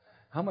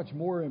 How much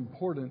more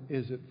important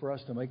is it for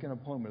us to make an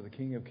appointment with the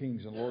King of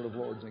Kings and Lord of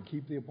Lords and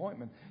keep the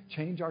appointment,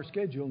 change our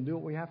schedule, and do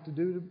what we have to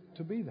do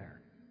to be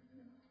there?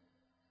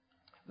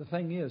 The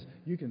thing is,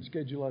 you can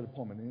schedule that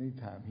appointment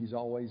anytime. He's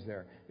always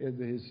there.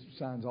 His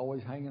sign's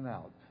always hanging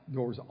out.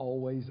 Doors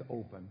always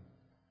open.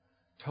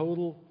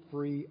 Total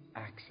free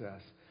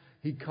access.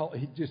 He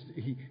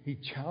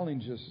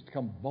challenges us to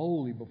come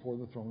boldly before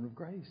the throne of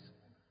grace.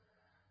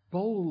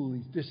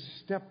 Boldly, just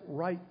step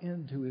right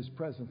into His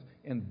presence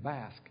and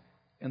bask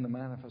in the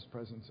manifest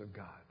presence of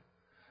God.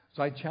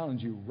 So I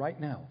challenge you right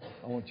now.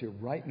 I want you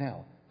right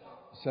now,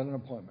 set an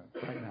appointment.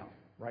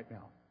 Right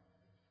now.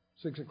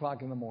 6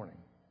 o'clock in the morning.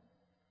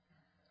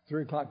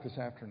 3 o'clock this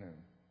afternoon.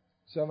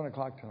 7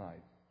 o'clock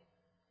tonight.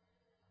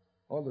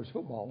 Oh, there's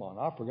football on.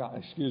 I forgot.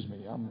 Excuse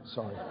me. I'm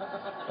sorry.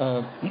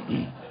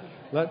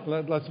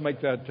 Let's make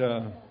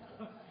that,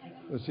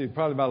 let's see,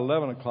 probably about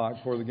 11 o'clock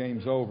before the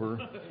game's over.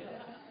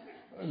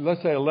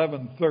 Let's say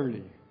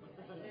 11:30.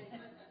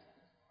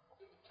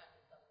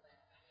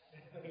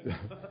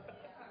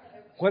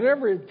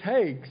 Whatever it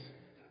takes.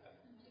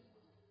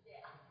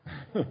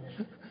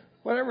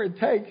 Whatever it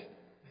takes,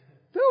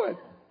 do it.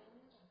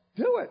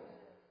 Do it.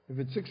 If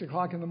it's 6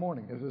 o'clock in the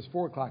morning, if it's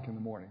 4 o'clock in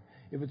the morning,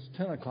 if it's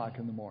 10 o'clock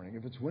in the morning,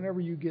 if it's whenever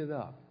you get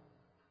up,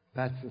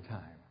 that's the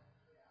time.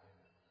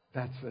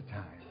 That's the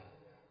time.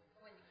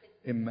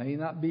 It may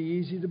not be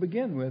easy to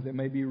begin with. It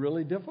may be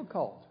really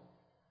difficult.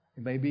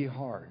 It may be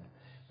hard.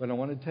 But I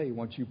want to tell you,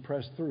 once you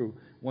press through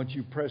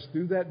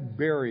that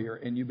barrier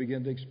and you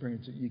begin to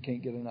experience it, you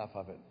can't get enough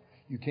of it.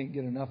 You can't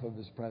get enough of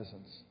His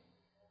presence.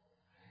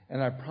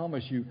 And I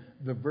promise you,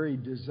 the very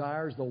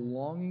desires, the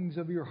longings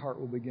of your heart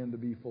will begin to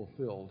be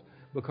fulfilled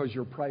because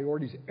your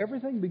priorities,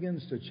 everything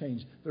begins to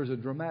change. There's a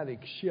dramatic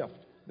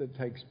shift that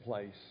takes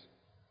place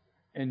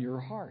in your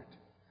heart.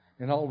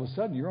 And all of a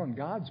sudden, you're on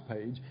God's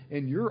page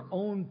and your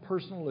own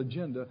personal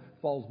agenda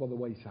falls by the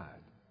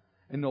wayside.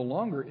 And no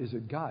longer is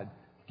it God,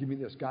 give me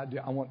this. God,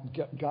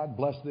 God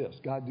bless this.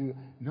 God do.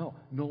 No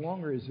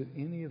longer is it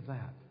any of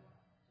that.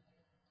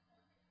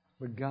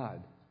 But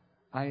God,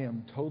 I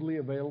am totally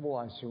available.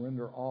 I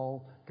surrender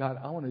all. God,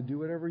 I want to do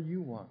whatever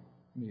you want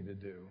me to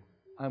do.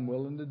 I'm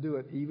willing to do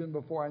it even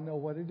before I know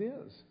what it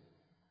is.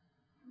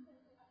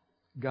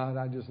 God,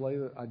 I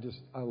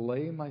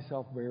lay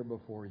myself bare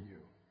before you.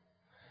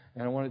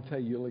 And I want to tell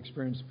you, you'll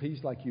experience peace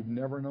like you've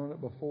never known it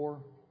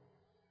before.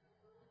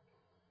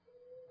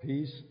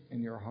 Peace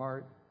in your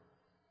heart.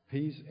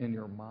 Peace in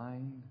your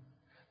mind.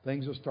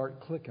 Things will start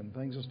clicking.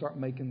 Things will start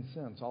making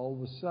sense. All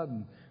of a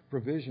sudden,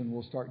 provision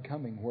will start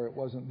coming where it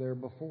wasn't there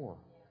before.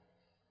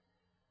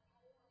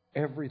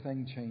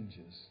 Everything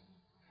changes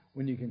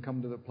when you can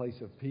come to the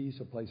place of peace,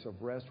 a place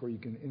of rest where you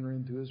can enter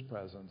into His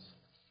presence.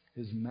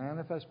 His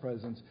manifest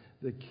presence.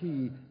 The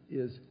key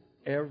is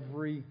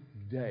every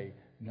day.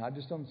 Not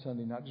just on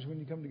Sunday, not just when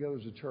you come together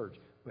as a church,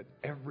 but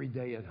every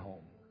day at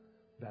home.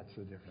 That's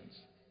the difference.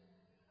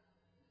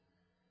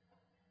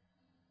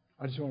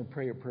 I just want to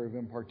pray a prayer of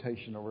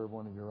impartation over every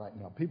one of you right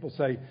now. People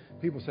say,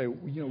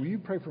 will you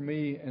pray for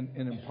me and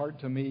impart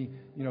to me,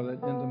 that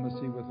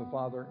intimacy with the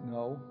Father?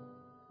 No,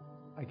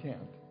 I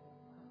can't.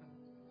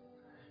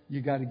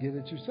 You got to get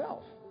it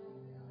yourself.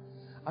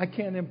 I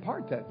can't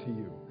impart that to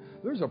you.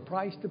 There's a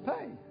price to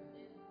pay.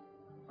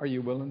 Are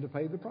you willing to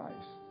pay the price?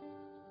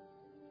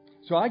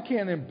 So I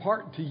can't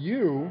impart to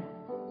you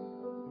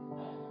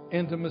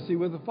intimacy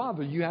with the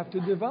Father. You have to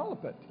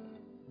develop it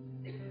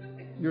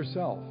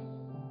yourself.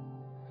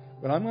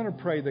 But I'm going to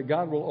pray that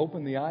God will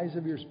open the eyes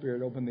of your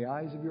spirit, open the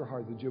eyes of your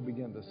heart, that you'll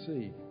begin to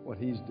see what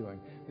He's doing.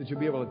 That you'll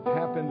be able to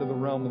tap into the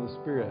realm of the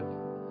Spirit.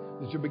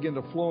 That you'll begin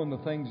to flow in the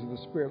things of the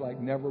Spirit like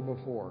never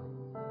before.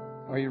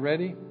 Are you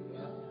ready?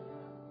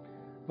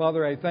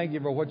 Father, I thank you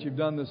for what you've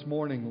done this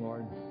morning,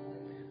 Lord.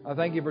 I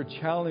thank you for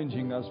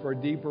challenging us for a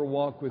deeper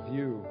walk with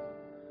you.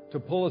 To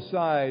pull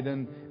aside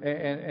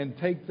and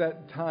take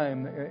that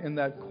time in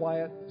that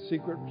quiet,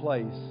 secret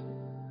place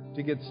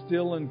to get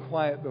still and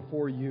quiet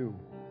before you,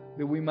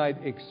 that we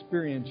might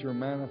experience your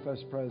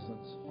manifest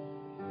presence.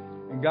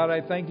 And God,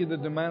 I thank you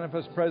that the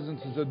manifest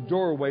presence is a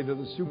doorway to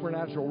the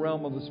supernatural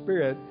realm of the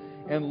Spirit.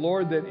 And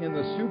Lord, that in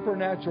the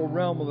supernatural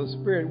realm of the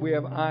Spirit, we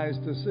have eyes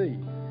to see.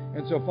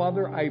 And so,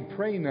 Father, I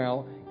pray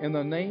now in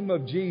the name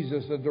of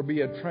Jesus that there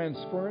be a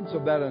transference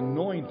of that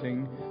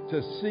anointing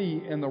to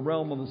see in the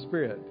realm of the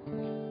Spirit.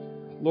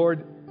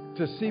 Lord,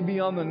 to see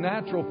beyond the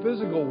natural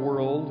physical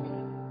world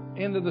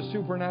into the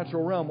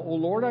supernatural realm. Oh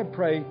Lord, I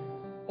pray,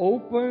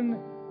 open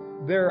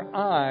their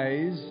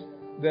eyes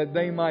that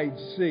they might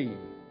see.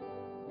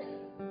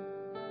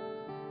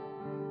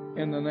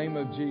 In the name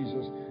of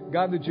Jesus.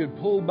 God, that you'd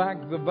pull back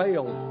the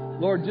veil.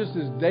 Lord, just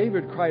as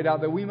David cried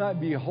out, that we might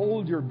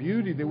behold your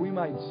beauty, that we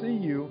might see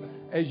you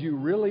as you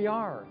really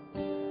are.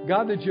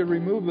 God, that you'd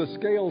remove the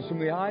scales from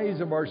the eyes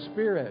of our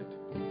spirit.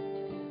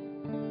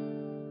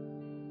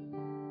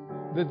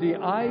 That the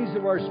eyes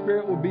of our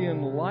spirit will be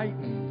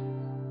enlightened.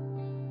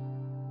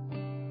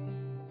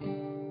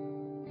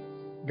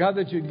 God,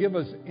 that you'd give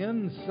us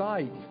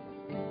insight,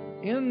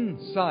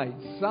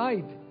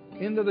 sight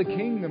into the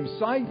kingdom,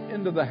 sight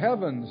into the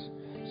heavens,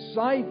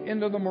 sight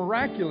into the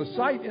miraculous,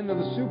 sight into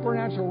the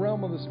supernatural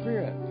realm of the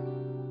Spirit.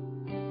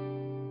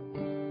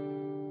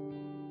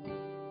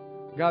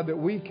 God, that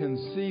we can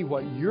see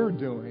what you're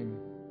doing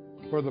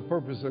for the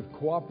purpose of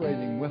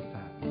cooperating with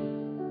that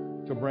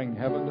to bring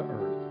heaven to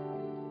earth.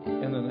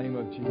 In the name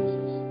of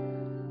Jesus.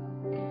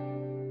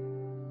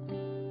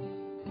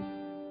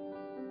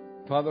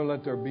 Father,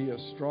 let there be a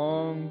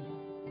strong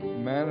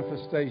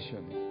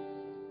manifestation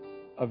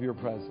of your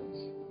presence.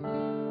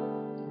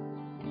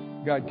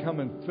 God, come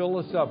and fill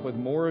us up with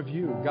more of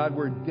you. God,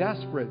 we're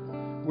desperate.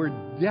 We're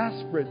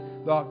desperate.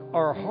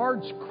 Our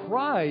heart's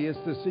cry is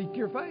to seek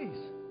your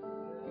face.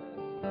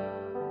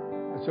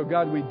 And so,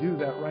 God, we do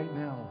that right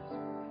now.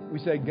 We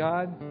say,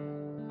 God,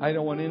 I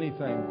don't want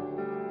anything.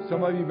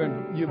 Some of you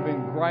you've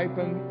been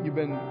griping. You've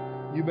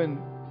been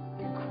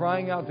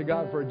crying out to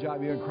God for a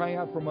job. You've been crying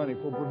out for money,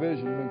 for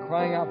provision. You've been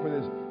crying out for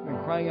this. You've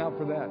been crying out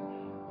for that.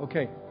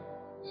 Okay,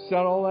 set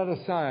all that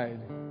aside,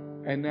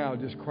 and now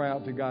just cry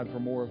out to God for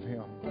more of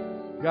Him.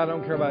 God, I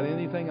don't care about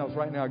anything else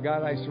right now.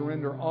 God, I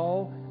surrender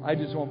all. I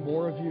just want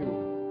more of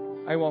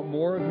you. I want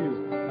more of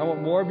you. I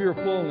want more of your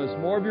fullness,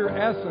 more of your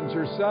essence,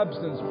 your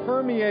substance.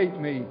 Permeate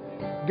me.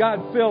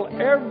 God, fill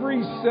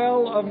every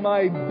cell of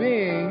my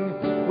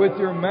being with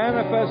your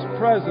manifest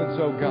presence,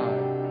 oh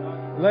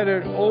God. Let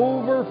it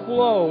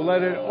overflow.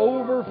 Let it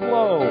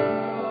overflow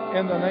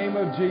in the name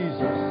of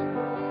Jesus.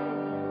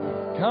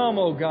 Come,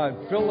 oh God,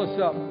 fill us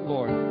up,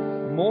 Lord.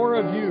 More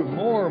of you.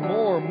 More.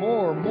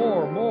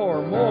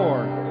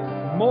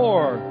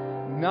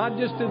 Not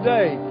just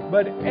today,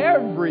 but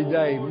every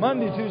day.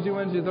 Monday, Tuesday,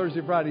 Wednesday,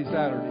 Thursday, Friday,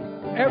 Saturday.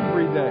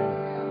 Every day.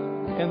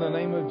 In the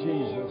name of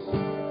Jesus.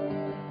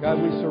 God,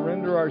 we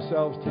surrender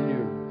ourselves to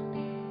you.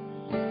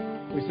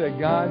 We say,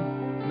 God,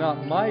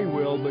 not my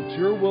will, but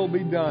your will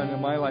be done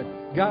in my life.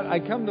 God, I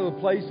come to the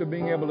place of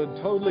being able to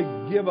totally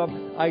give up.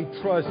 I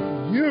trust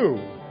you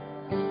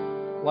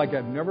like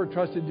I've never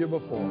trusted you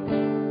before.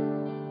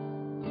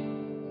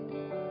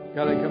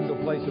 God, I come to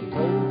a place of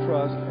total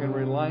trust and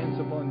reliance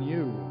upon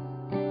you.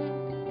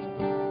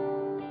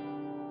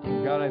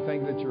 And God, I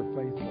thank that you're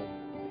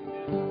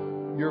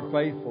faithful. You're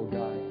faithful,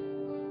 God.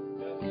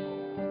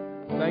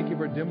 Thank you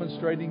for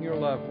demonstrating your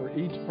love for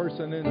each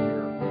person in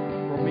here,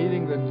 for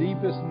meeting the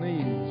deepest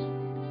needs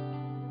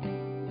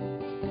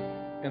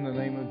in the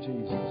name of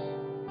Jesus.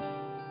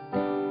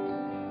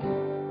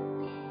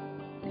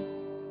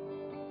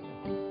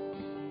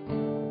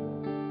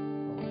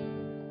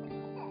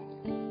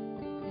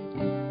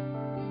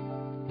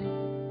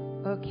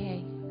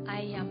 Okay,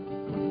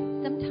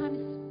 sometimes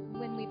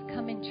when we've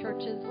come in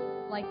churches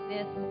like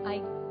this,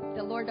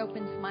 the Lord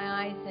opens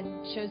my eyes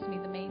and shows me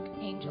the main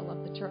angel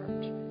of the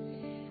church,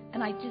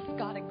 and I just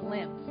got a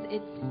glimpse.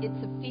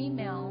 It's a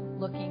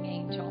female-looking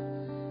angel.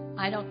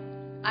 I don't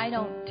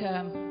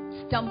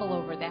stumble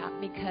over that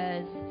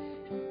because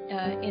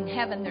in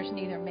heaven there's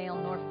neither male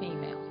nor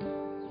female.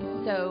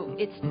 So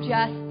it's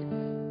just,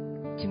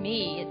 to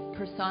me, it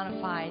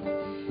personifies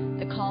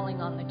the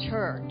calling on the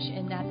church,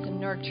 and that's a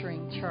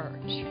nurturing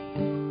church,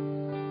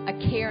 a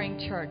caring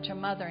church, a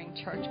mothering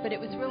church. But it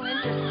was real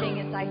interesting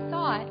as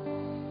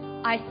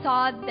I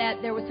saw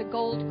that there was a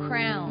gold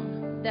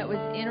crown that was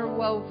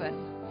interwoven,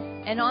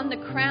 and on the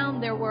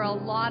crown there were a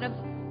lot of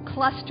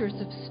clusters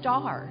of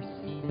stars.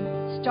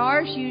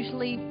 Stars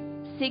usually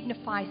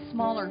signify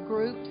smaller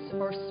groups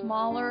or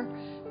smaller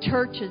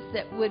churches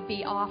that would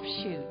be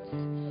offshoots.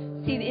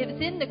 See, it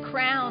was in the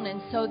crown,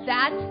 and so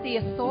that's the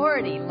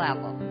authority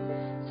level.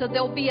 So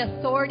there'll be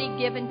authority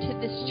given to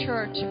this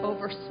church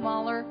over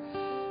smaller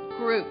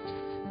groups.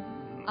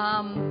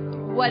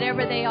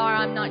 Whatever they are,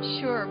 I'm not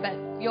sure, but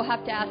you'll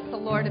have to ask the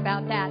Lord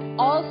about that.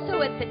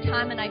 Also at the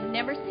time, and I've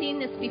never seen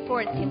this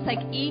before, it seems like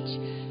each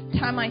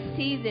time I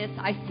see this,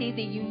 I see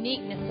the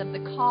uniqueness of the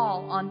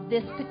call on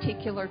this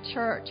particular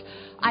church.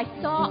 I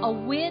saw a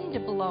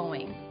wind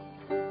blowing,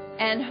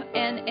 and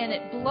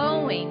it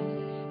blowing.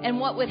 And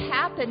what would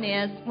happen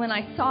is, when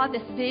I saw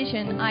this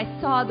vision,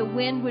 I saw the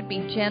wind would be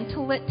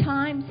gentle at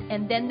times,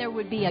 and then there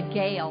would be a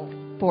gale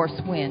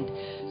force wind.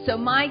 So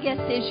my guess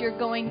is you're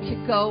going to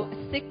go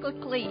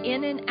cyclically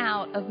in and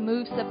out of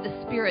moves of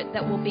the Spirit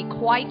that will be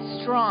quite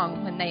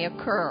strong when they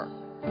occur.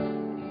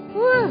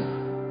 Whew.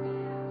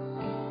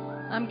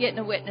 I'm getting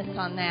a witness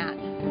on that.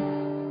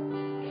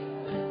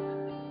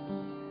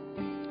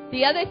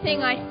 The other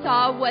thing I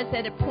saw was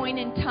at a point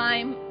in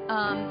time,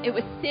 it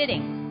was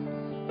sitting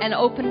and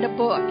opened a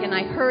book, and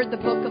I heard the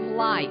book of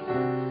life.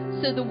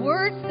 So the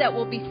words that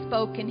will be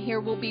spoken here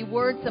will be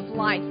words of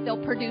life.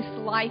 They'll produce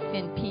life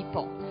in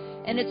people.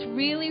 And it's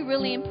really,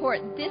 really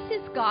important. This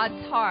is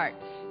God's heart.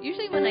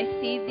 Usually when I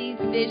see these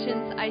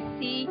visions, I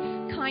see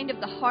kind of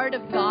the heart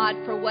of God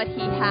for what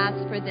He has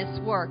for this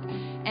work.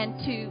 And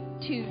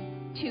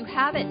to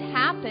have it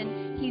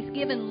happen, He's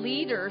given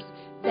leaders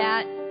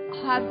that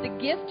have the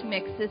gift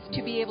mixes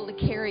to be able to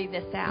carry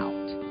this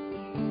out.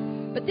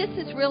 But this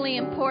is really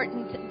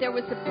important. There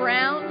was a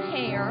brown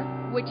hair,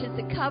 which is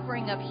a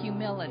covering of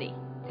humility,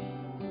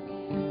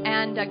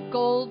 and a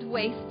gold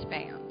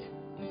waistband,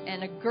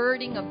 and a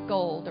girding of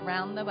gold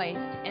around the waist,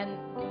 and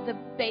the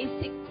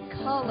basic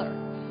color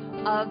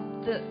of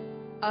the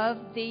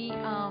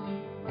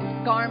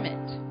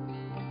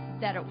garment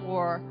that it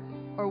wore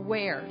or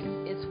wears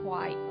is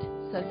white.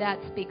 So that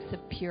speaks of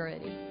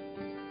purity.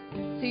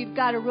 So you've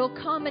got a real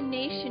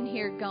combination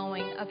here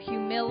going of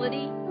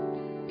humility,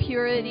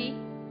 purity,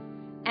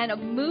 and a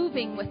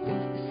moving with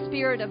the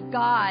Spirit of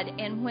God.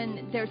 And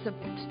when there's a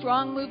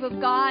strong move of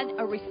God,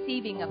 a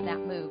receiving of that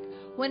move.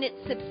 When it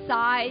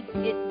subsides,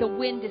 the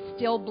wind is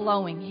still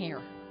blowing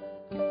here.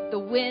 The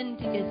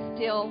wind is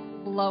still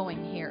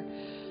blowing here.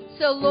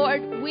 So,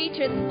 Lord, we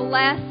just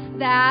bless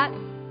that.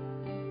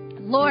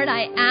 Lord,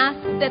 I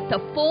ask that the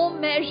full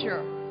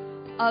measure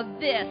of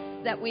this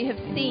that we have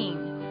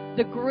seen,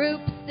 the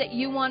groups that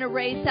you want to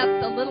raise up,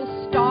 the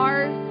little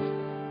stars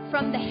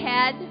from the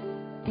head,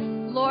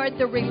 Lord,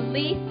 the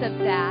release of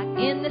that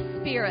in the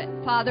Spirit.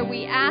 Father,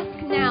 we ask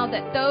now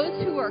that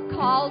those who are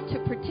called to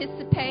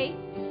participate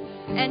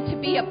and to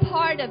be a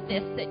part of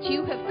this that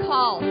you have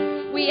called,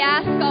 we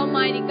ask,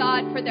 Almighty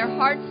God, for their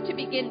hearts to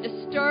begin to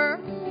stir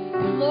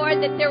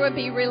Lord, that there would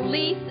be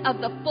release of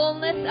the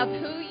fullness of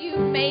who you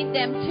made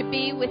them to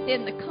be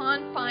within the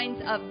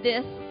confines of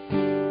this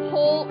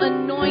whole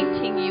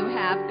anointing you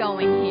have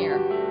going here.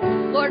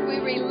 Lord, we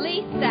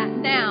release that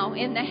now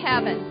in the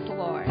heavens,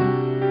 Lord.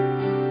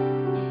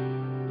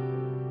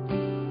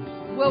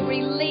 We'll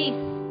release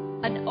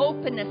an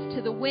openness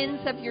to the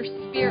winds of your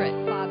Spirit,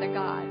 Father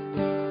God.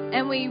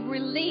 And we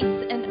release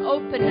an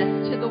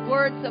openness to the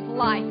words of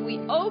life. We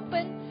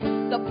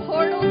open the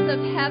portals of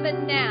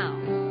heaven now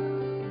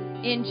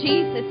in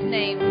Jesus'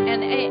 name.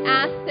 And I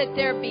ask that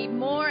there be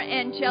more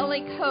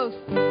angelic hosts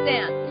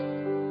sent.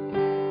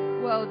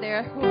 Whoa,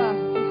 there. Whoa.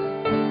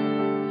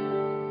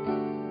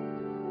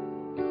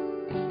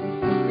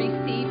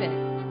 Receive it.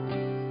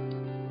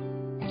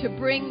 To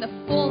bring the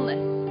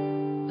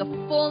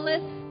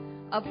fullness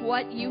of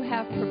what you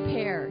have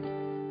prepared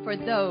for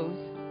those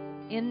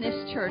in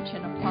this church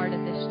and a part of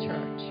this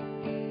church.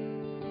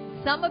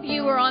 Some of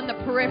you are on the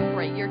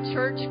periphery. You're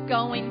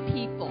church-going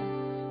people.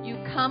 You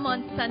come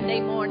on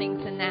Sunday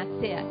mornings and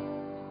that's it.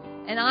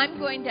 And I'm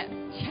going to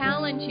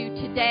challenge you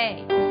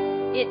today.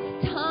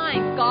 It's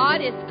time.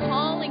 God is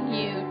calling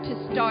you to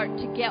start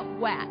to get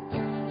wet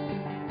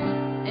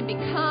and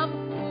become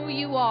who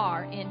you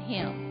are in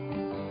Him.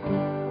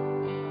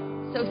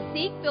 So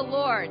seek the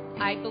Lord.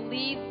 I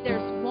believe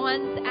there's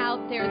ones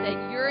out there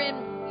that you're in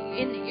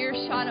the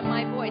earshot of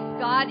my voice.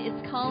 God is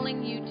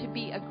calling you to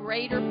be a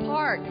greater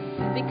part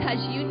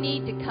because you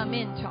need to come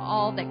into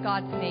all that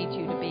God's made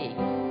you to be.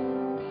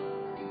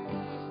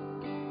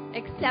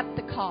 Accept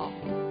the call.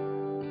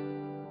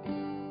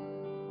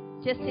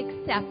 Just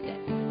accept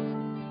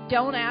it.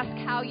 Don't ask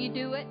how you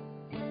do it.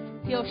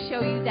 He'll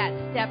show you that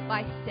step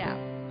by step.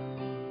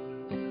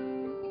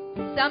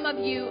 Some of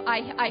you,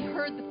 I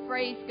heard the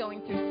phrase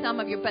going through some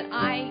of you, but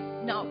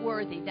I'm not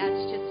worthy.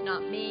 That's just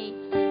not me.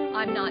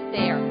 I'm not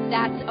there.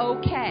 That's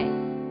okay.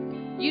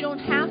 You don't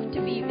have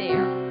to be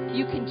there.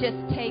 You can just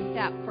take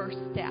that first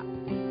step.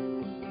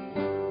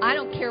 I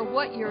don't care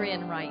what you're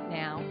in right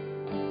now.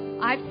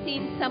 I've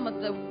seen some of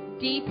the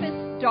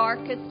deepest,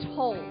 darkest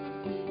holes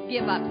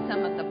give up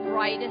some of the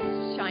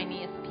brightest,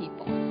 shiniest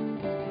people.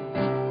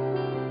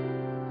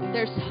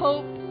 There's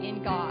hope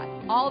in God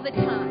all the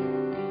time.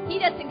 He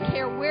doesn't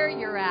care where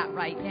you're at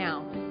right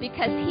now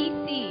because He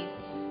sees.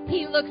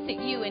 He looks at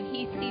you and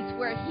He sees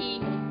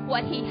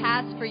what He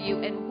has for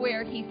you and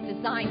where He's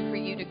designed for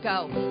you to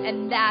go.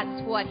 And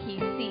that's what He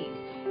sees.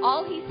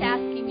 All He's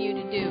asking you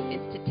to do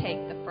is to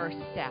take the first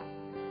step.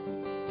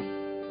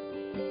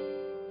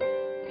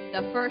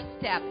 The first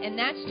step. And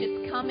that's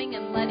just coming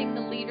and letting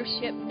the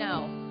leadership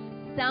know.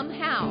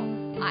 Somehow,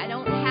 I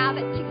don't have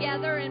it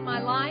together in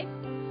my life.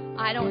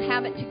 I don't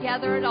have it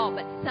together at all.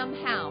 But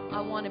somehow,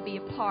 I want to be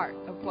a part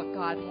of what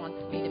God wants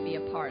me to be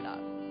a part of.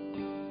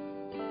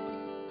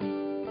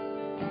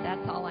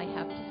 That's all I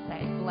have to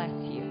say. Bless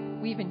you.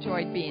 We've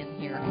enjoyed being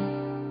here.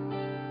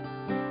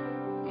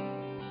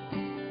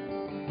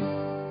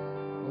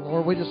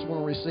 Lord, we just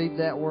want to receive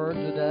that word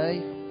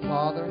today,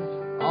 Father.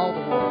 All the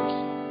words.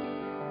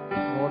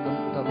 Lord,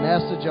 the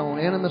message on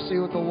intimacy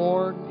with the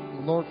Lord.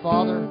 Lord,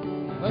 Father,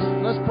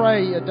 let's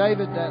pray,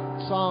 David, that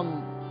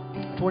Psalm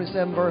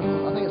 27 verse,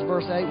 I think it's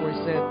verse 8, where he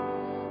said,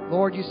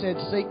 Lord, you said,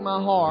 seek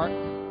my heart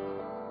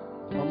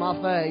or my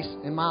face,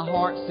 and my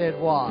heart said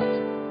what?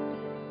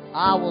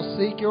 I will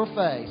seek your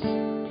face.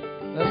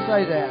 Let's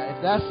say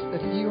that.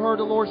 If you heard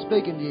the Lord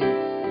speaking to you,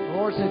 the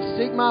Lord said,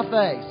 seek my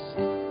face.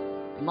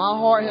 My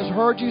heart has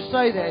heard you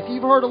say that. If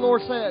you've heard the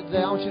Lord say that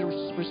today, I want you to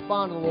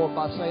respond to the Lord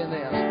by saying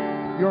this.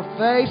 Your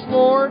face,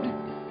 Lord,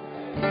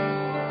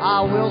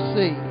 I will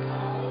seek.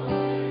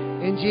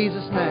 In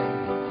Jesus'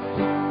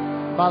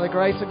 name. By the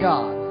grace of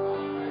God.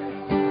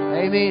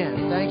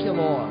 Amen. Thank you,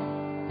 Lord.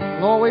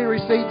 Lord, we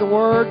received the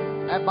word.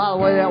 By the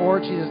way, that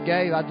word she just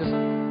gave,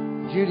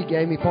 Judy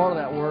gave me part of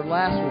that word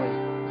last week.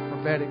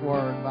 Prophetic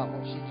word about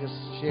what she just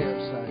shared.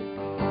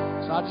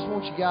 So I just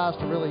want you guys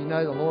to really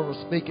know the Lord was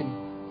speaking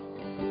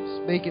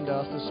to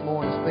us this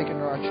morning, speaking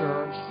to our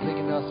church,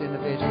 speaking to us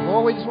individually.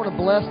 Lord, we just want to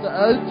bless the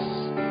Oats.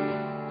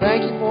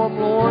 Thank you for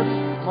them, Lord.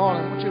 Marlon,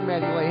 I want you to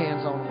imagine lay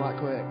hands on them right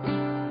quick.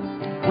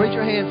 Reach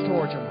your hands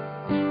towards them.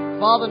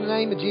 Father, in the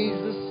name of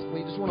Jesus,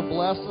 we just want to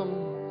bless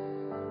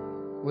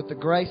them with the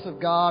grace of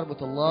God, with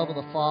the love of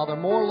the Father.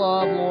 More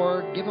love,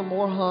 Lord. Give them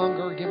more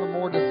hunger. Give them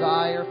more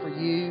desire for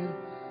you.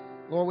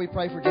 Lord, we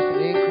pray for just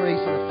an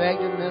increase in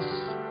effectiveness.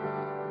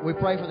 We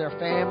pray for their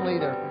family,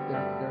 their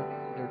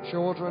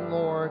children,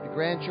 Lord, the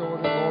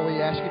grandchildren. Lord,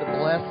 we ask you to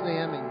bless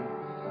them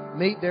and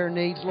meet their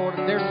needs, Lord.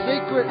 Their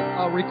secret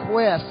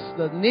requests,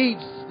 the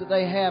needs that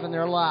they have in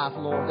their life,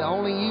 Lord, that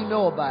only you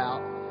know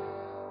about,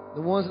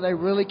 the ones that they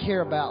really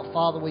care about,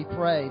 Father, we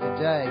pray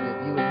today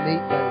that you would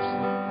meet those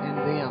in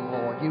them,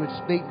 Lord. You would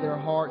speak to their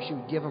hearts. You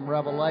would give them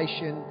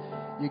revelation.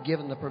 You'd give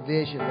them the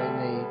provision they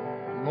need.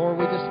 Lord,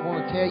 we just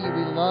want to tell you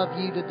we love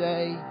you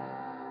today.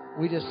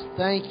 We just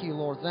thank you,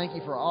 Lord. Thank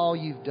you for all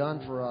you've done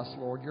for us,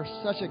 Lord. You're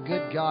such a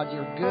good God.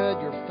 You're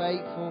good. You're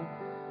faithful.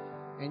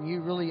 And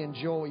you really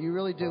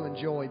do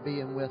enjoy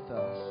being with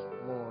us,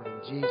 Lord. In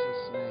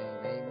Jesus' name,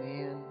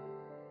 amen.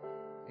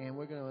 And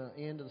we're going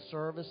to end the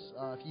service.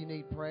 If you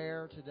need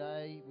prayer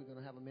today, we're going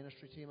to have a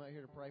ministry team out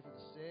here to pray for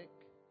the sick.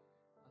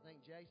 I think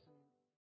Jason...